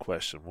Barnes a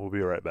question. We'll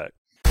be right back.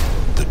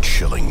 The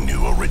chilling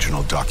new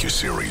original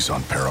docuseries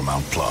on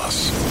Paramount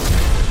Plus.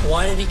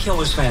 Why did he kill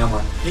his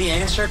family? The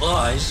answer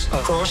lies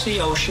across the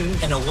ocean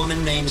in a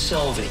woman named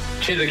Sylvie.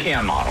 She's a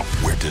can model.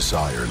 Where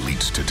desire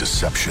leads to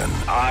deception.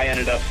 I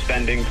ended up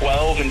spending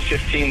 $12,000 and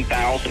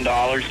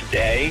 $15,000 a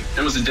day.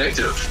 It was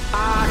addictive.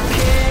 I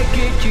can't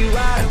get you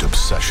out. And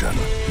obsession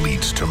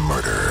leads to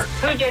murder.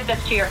 Who did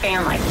this to your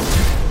family?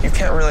 You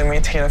can't really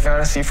maintain a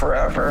fantasy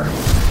forever.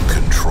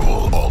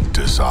 Control Alt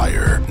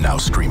Desire. Now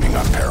streaming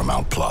on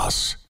Paramount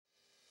Plus.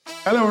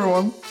 Hello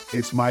everyone,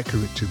 it's Micah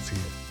Richards here.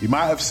 You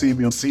might have seen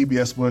me on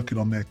CBS working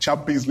on their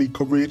Champions League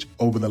coverage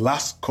over the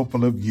last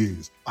couple of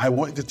years. I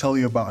wanted to tell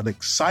you about an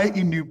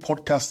exciting new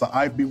podcast that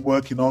I've been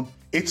working on.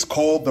 It's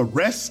called The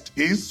Rest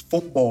is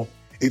Football.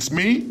 It's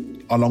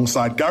me,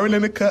 alongside Gary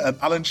Lineker and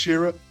Alan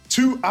Shearer,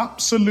 two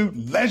absolute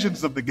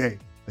legends of the game.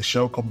 The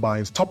show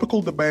combines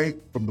topical debate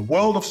from the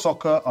world of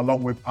soccer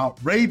along with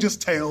outrageous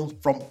tales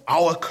from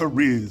our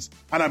careers.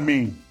 And I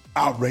mean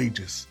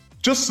outrageous.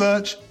 Just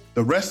search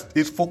The Rest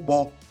is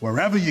Football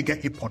wherever you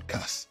get your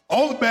podcasts.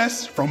 All the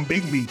best from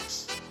Big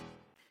Meats.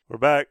 We're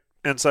back.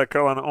 Inside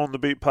Carolina on the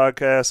Beat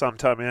podcast. I'm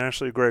Tommy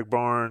Ashley, Greg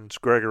Barnes,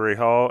 Gregory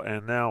Hall,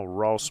 and now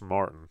Ross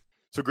Martin.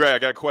 So, Greg, I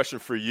got a question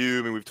for you.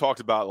 I mean, we've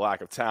talked about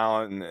lack of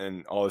talent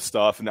and all this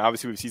stuff, and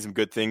obviously we've seen some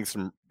good things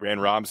from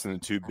Brandon Robinson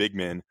and two big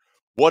men.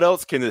 What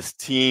else can this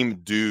team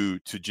do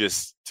to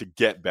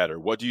get better?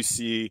 What do you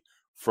see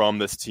from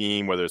this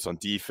team, whether it's on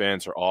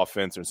defense or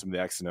offense or some of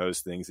the X and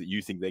O's things that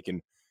you think they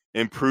can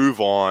improve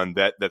on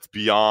that's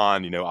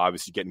beyond,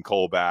 obviously getting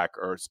Cole back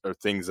or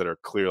things that are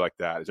clear like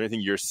that? Is there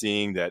anything you're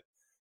seeing that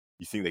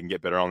you think they can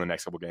get better on the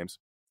next couple games?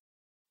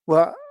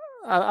 Well,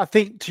 I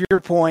think to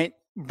your point,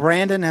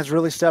 Brandon has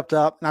really stepped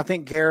up, and I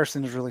think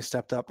Garrison has really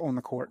stepped up on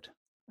the court.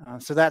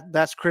 So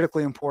that's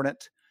critically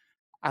important.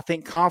 I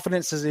think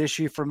confidence is an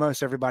issue for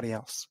most everybody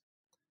else.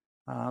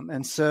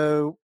 And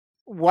so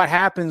what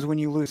happens when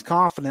you lose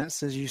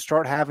confidence is you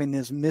start having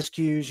these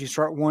miscues. You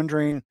start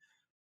wondering,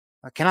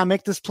 can I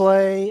make this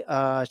play?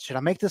 Should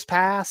I make this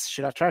pass?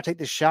 Should I try to take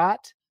this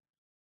shot?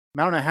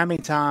 I don't know how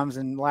many times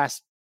in the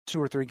last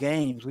 2 or 3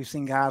 games we've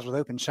seen guys with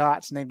open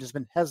shots and they've just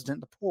been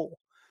hesitant to pull.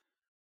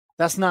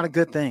 That's not a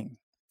good thing.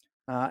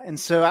 And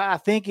so I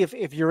think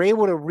if you're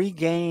able to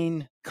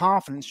regain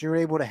confidence, you're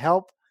able to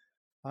help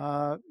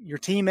your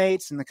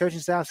teammates and the coaching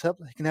staff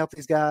can help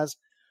these guys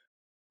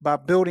by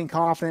building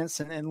confidence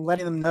and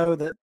letting them know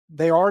that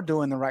they are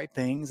doing the right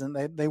things and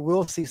they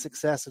will see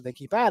success if they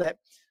keep at it.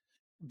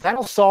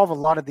 That'll solve a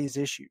lot of these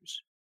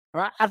issues.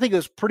 I think it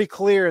was pretty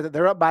clear that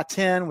they're up by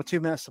 10 with 2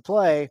 minutes to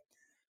play,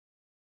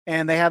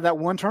 and they have that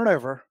one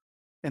turnover,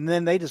 and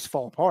then they just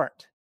fall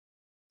apart.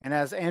 And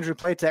as Andrew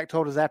Platek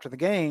told us after the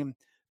game,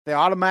 they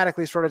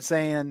automatically started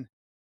saying,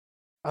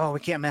 oh,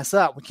 we can't mess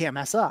up. We can't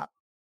mess up.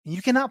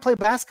 You cannot play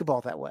basketball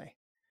that way.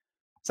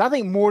 So I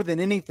think more than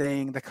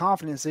anything, the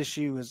confidence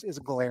issue is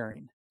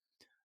glaring.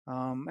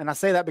 And I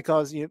say that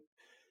because,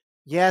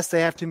 yes,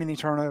 they have too many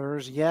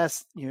turnovers.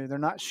 Yes, they're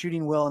not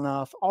shooting well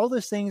enough. All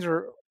those things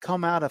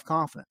come out of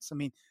confidence. I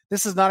mean,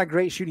 this is not a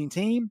great shooting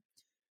team.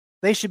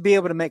 They should be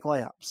able to make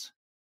layups.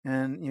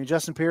 And,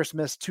 Justin Pierce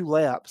missed 2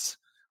 layups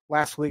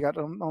last week. I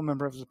don't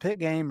remember if it was a Pitt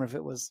game or if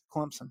it was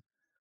Clemson.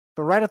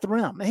 But right at the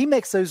rim. And he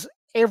makes those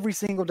every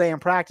single day in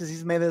practice.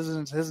 He's made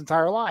those his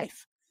entire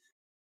life.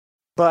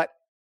 But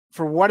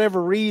for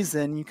whatever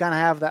reason, you kind of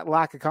have that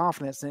lack of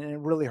confidence, and it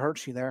really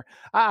hurts you there.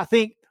 I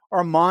think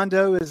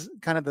Armando is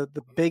kind of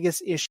the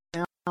biggest issue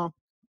now.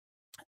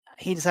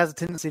 He just has a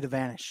tendency to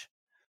vanish.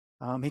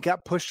 He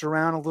got pushed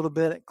around a little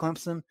bit at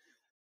Clemson.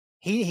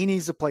 He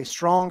needs to play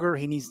stronger.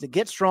 He needs to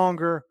get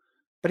stronger.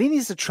 But he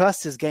needs to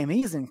trust his game.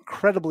 He's an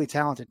incredibly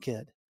talented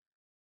kid.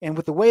 And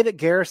with the way that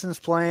Garrison's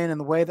playing and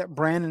the way that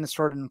Brandon is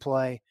starting to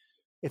play,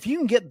 if you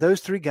can get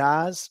those 3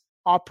 guys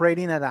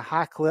operating at a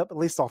high clip, at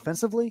least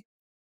offensively,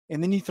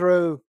 and then you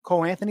throw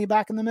Cole Anthony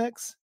back in the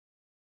mix,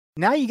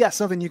 now you got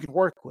something you can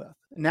work with.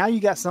 Now you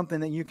got something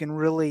that you can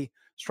really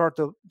start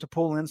to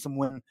pull in some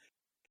win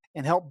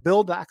and help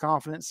build that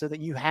confidence so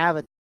that you have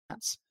a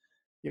chance,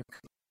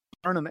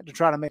 tournament to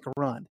try to make a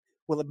run.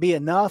 Will it be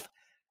enough?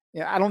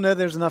 I don't know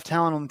there's enough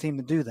talent on the team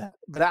to do that.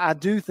 But I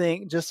do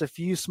think just a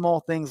few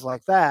small things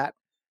like that,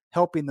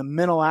 helping the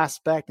mental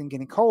aspect and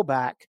getting Cole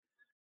back,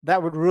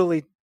 that would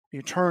really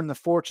turn the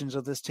fortunes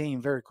of this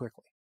team very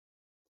quickly.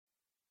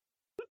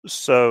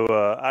 So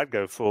I'd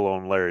go full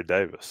on Larry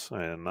Davis.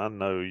 And I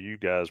know you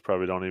guys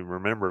probably don't even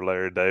remember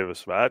Larry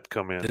Davis, but I'd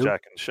come in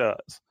jacking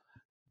shots.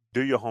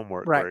 Do your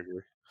homework, right,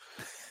 Gregory.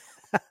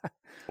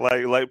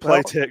 like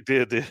Platek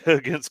did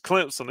against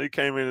Clemson. He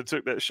came in and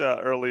took that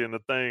shot early in the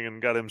thing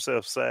and got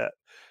himself sat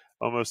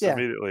almost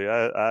immediately.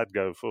 I'd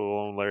go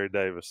full on Larry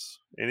Davis.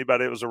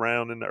 Anybody that was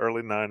around in the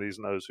early 90s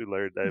knows who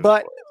Larry Davis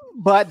was.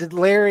 But did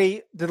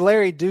Larry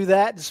do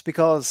that just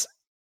because?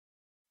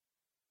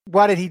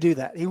 Why did he do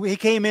that? He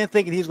came in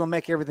thinking he was going to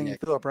make everything he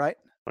threw up, right?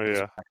 Oh,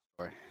 yeah.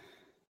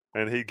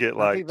 And he'd get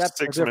like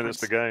 6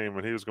 minutes a game,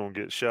 and he was going to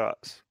get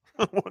shots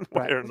one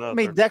way or another. I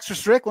mean, Dexter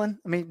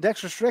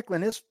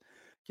Strickland is,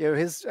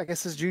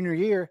 his junior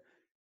year,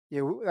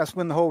 that's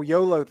when the whole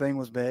YOLO thing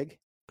was big.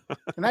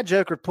 And that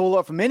joker would pull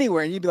up from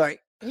anywhere, and you'd be like,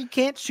 he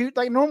can't shoot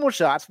like normal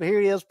shots, but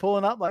here he is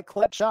pulling up like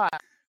clutch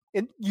shot.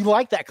 And you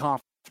like that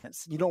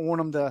confidence. You don't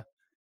want him to.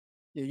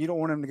 You don't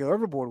want him to go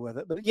overboard with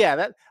it. But,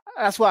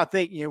 that's why I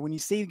think, when you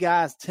see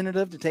guys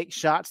tentative to take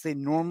shots they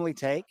normally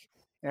take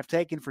and have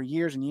taken for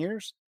years and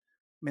years,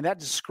 I mean, that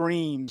just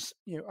screams,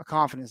 a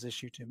confidence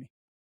issue to me.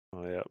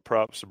 Oh, yeah.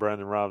 Props to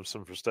Brandon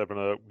Robinson for stepping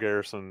up,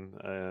 Garrison.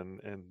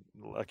 And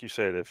like you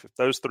said, if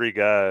those 3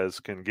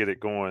 guys can get it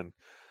going,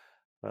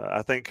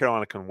 I think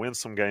Carolina can win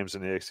some games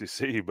in the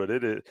ACC, but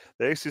the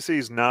ACC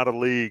is not a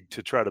league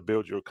to try to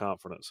build your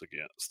confidence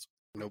against.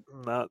 Nope.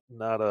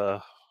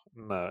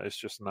 No, it's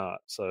just not.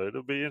 So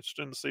it'll be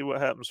interesting to see what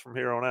happens from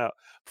here on out.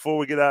 Before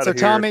we get out of here. So,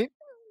 Tommy,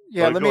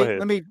 Yeah, But go ahead.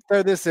 let me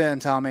throw this in,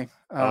 Tommy.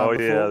 Before we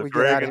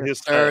get out of here.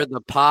 Stir the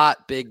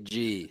pot, Big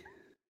G.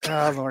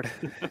 Oh Lord.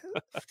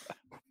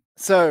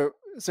 So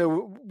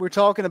we're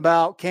talking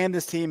about, can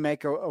this team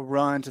make a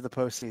run to the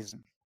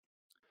postseason?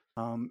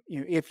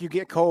 If you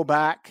get Cole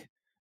back,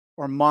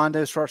 or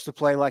Mondo starts to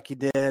play like he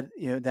did,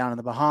 down in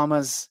the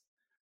Bahamas,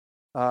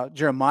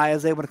 Jeremiah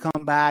is able to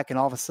come back, and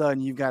all of a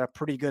sudden you've got a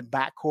pretty good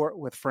backcourt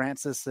with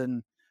Francis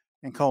and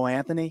Cole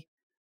Anthony.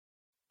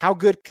 How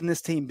good can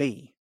this team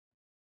be?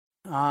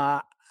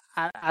 I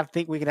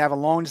think we could have a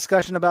long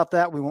discussion about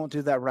that. We won't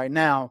do that right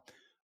now.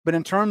 But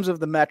in terms of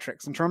the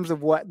metrics, in terms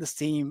of what this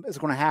team is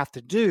going to have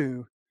to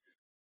do,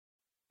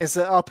 it's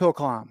an uphill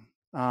climb.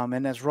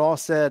 And as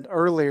Ross said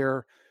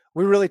earlier,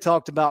 we really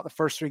talked about the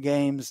first 3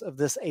 games of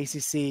this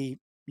ACC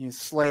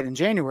slate in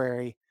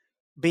January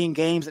being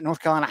games that North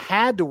Carolina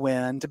had to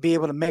win to be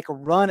able to make a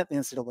run at the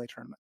NCAA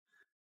tournament.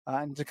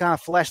 And to kind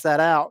of flesh that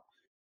out,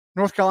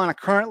 North Carolina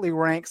currently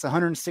ranks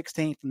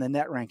 116th in the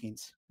net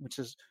rankings, which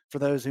is, for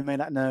those who may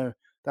not know,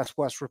 that's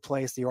what's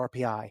replaced the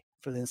RPI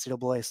for the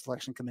NCAA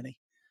selection committee.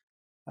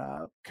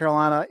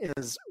 Carolina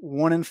is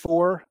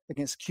 1-4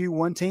 against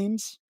Q1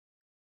 teams,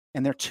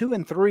 and they're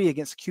 2-3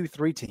 against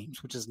Q3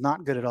 teams, which is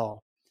not good at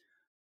all.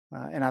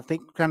 And I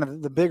think kind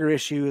of the bigger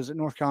issue is that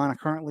North Carolina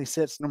currently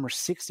sits number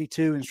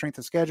 62 in strength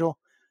of schedule.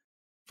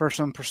 For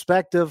some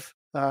perspective,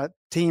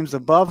 teams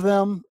above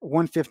them,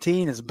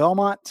 115 is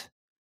Belmont,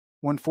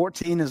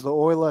 114 is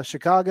Loyola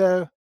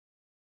Chicago,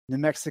 New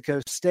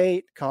Mexico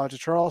State, College of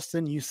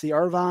Charleston, UC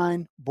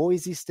Irvine,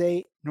 Boise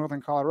State,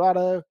 Northern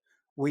Colorado,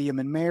 William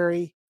and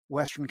Mary,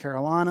 Western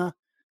Carolina.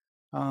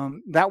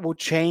 That will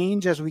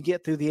change as we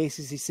get through the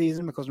ACC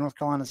season because North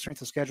Carolina's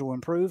strength of schedule will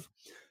improve.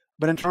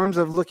 But in terms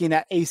of looking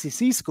at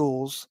ACC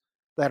schools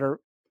that are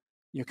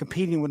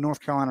competing with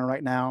North Carolina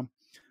right now,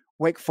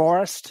 Wake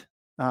Forest,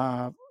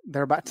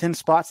 they're about 10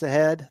 spots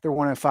ahead. They're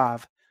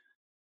 1-5.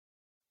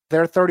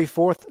 They're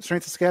 34th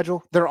strength of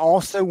schedule. They're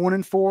also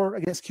 1-4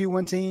 against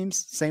Q1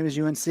 teams, same as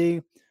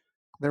UNC.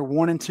 They're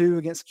 1-2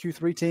 against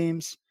Q3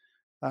 teams.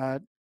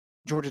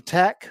 Georgia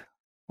Tech.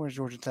 Where's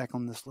Georgia Tech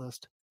on this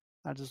list?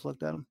 I just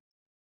looked at them.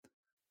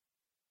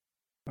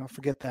 I'll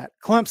forget that.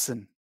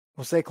 Clemson.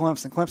 We'll say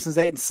Clemson. Clemson's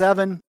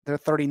 8-7. They're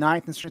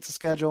 39th in strength of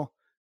schedule.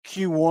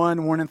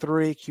 Q1, 1-3.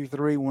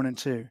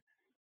 Q3,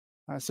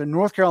 1-2. So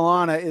North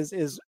Carolina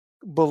is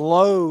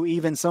below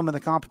even some of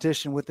the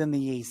competition within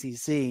the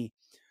ACC.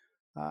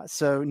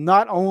 So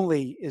not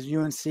only is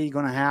UNC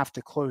going to have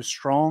to close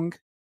strong,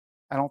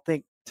 I don't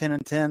think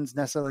 10-10 is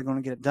necessarily going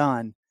to get it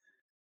done.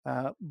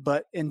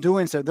 But in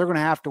doing so, they're going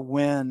to have to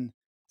win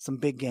some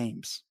big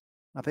games.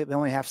 I think they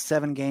only have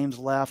 7 games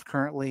left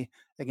currently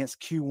against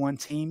Q1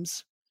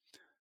 teams.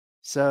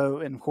 So,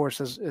 and of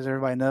course, as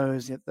everybody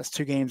knows, that's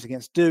 2 games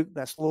against Duke,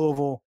 that's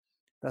Louisville,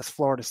 that's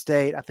Florida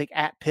State. I think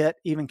at Pitt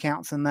even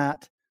counts in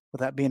that, with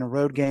that being a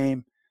road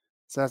game.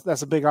 So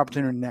that's a big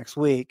opportunity next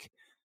week.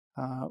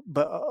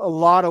 But a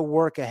lot of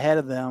work ahead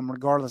of them,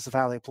 regardless of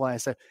how they play.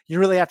 So you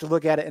really have to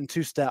look at it in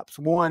 2 steps.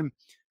 One,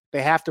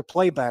 they have to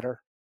play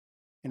better.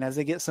 And as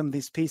they get some of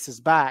these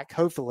pieces back,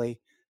 hopefully,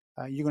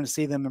 you're going to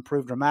see them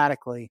improve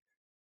dramatically.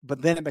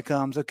 But then it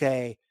becomes,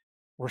 okay,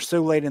 we're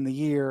so late in the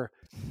year.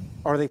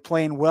 Are they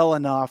playing well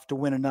enough to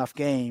win enough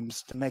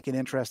games to make it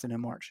interesting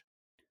in March?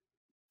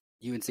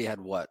 UNC had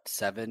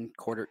 7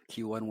 quarter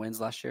Q1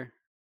 wins last year?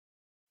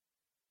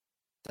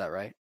 Is that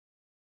right?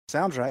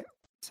 Sounds right.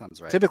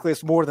 Sounds right. Typically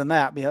it's more than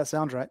that, but yeah, that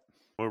sounds right.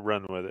 We'll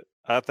run with it.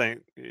 I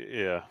think,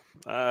 yeah.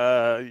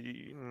 I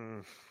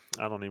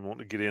don't even want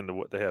to get into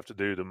what they have to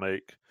do to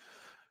make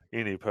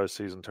any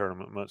postseason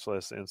tournament, much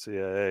less the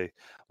NCAA.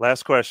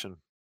 Last question.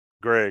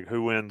 Greg,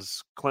 who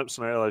wins Clemson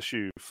or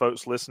LSU?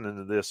 Folks listening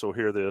to this will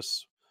hear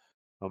this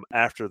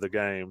after the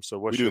game. So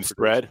what's your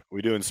spread?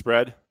 We doing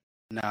spread?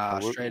 No,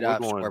 straight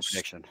up score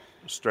prediction.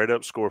 Straight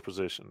up score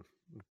position.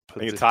 I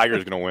think the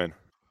Tigers going to win.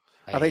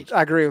 I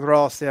agree with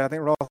Ross. Yeah, I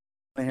think Ross.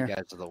 You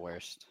guys are the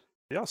worst.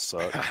 Y'all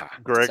suck.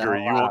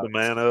 Gregory, you want the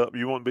man up?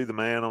 You want to be the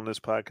man on this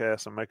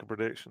podcast and make a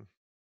prediction?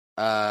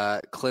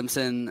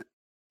 Clemson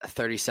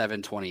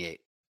 37-28.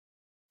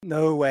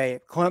 No way.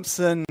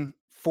 Clemson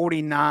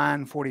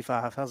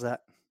 49-45. How's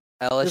that?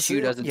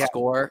 LSU doesn't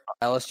score.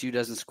 LSU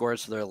doesn't score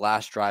until their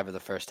last drive of the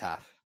first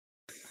half.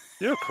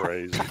 You're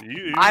crazy.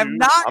 I'm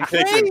not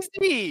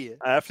crazy.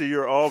 After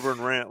your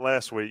Auburn rant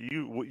last week,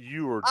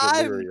 you were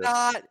delirious.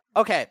 I'm not.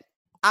 Okay.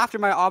 After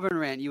my Auburn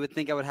rant, you would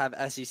think I would have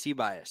SEC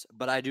bias,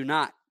 but I do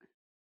not.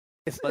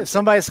 If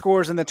somebody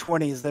scores in the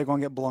 20s, they're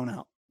going to get blown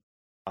out.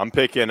 I'm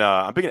picking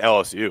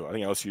LSU. I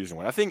think LSU's going to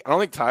win. I don't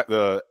think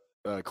the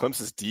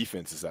Clemson's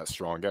defense is that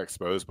strong. Got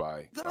exposed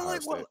by Ohio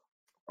State.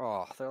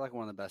 They're like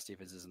one of the best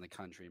defenses in the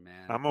country,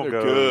 man. I'm gonna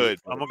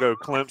go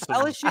Clemson.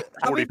 LSU,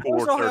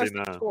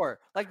 44-39.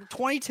 Like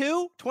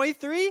 22,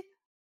 23?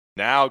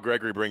 Now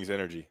Gregory brings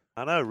energy.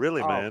 I know,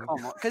 really, man.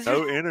 Come on.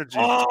 No energy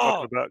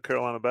talking about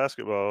Carolina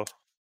basketball.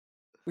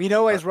 You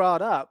know, he's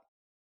riled up.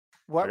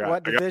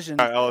 What division?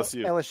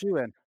 LSU.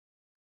 LSU in?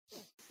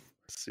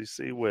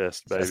 SEC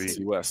West, baby.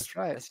 SEC West. That's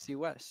right. SEC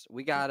West.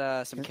 We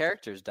got some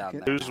characters down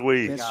there. Who's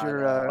we? Against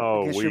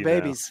your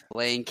babies.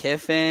 Lane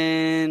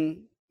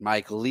Kiffin,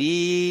 Mike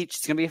Leach.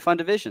 It's going to be a fun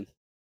division.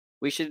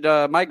 We should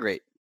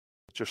migrate.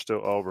 But you're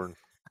still Auburn.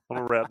 I'm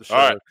going to wrap the show.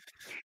 All right.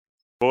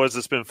 Boys,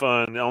 it's been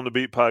fun. On the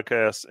Beat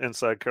podcast,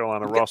 Inside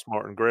Carolina, Ross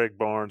Martin, Greg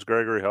Barnes,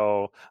 Gregory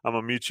Hall. I'm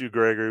going to mute you,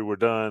 Gregory. We're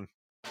done.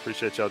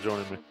 Appreciate y'all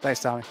joining me.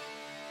 Thanks, Tommy.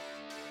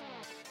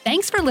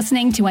 Thanks for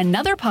listening to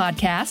another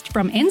podcast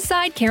from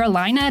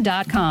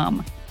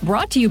InsideCarolina.com.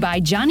 Brought to you by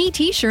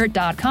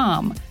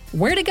JohnnyT-shirt.com.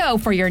 Where to go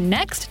for your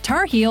next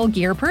Tar Heel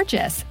gear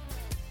purchase.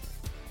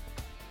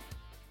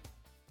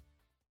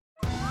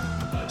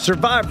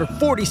 Survivor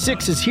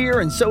 46 is here,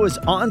 and so is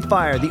On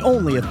Fire, the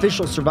only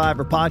official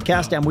Survivor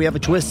podcast, and we have a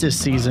twist this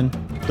season.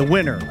 The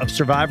winner of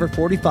Survivor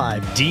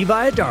 45, Dee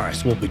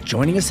Valladares, will be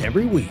joining us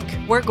every week.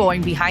 We're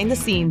going behind the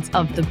scenes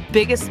of the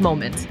biggest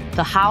moments,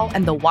 the how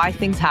and the why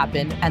things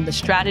happen, and the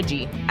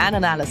strategy and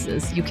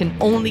analysis you can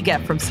only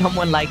get from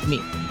someone like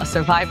me, a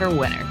Survivor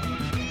winner.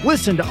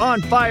 Listen to On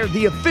Fire,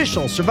 the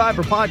official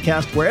Survivor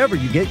podcast, wherever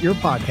you get your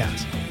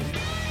podcasts.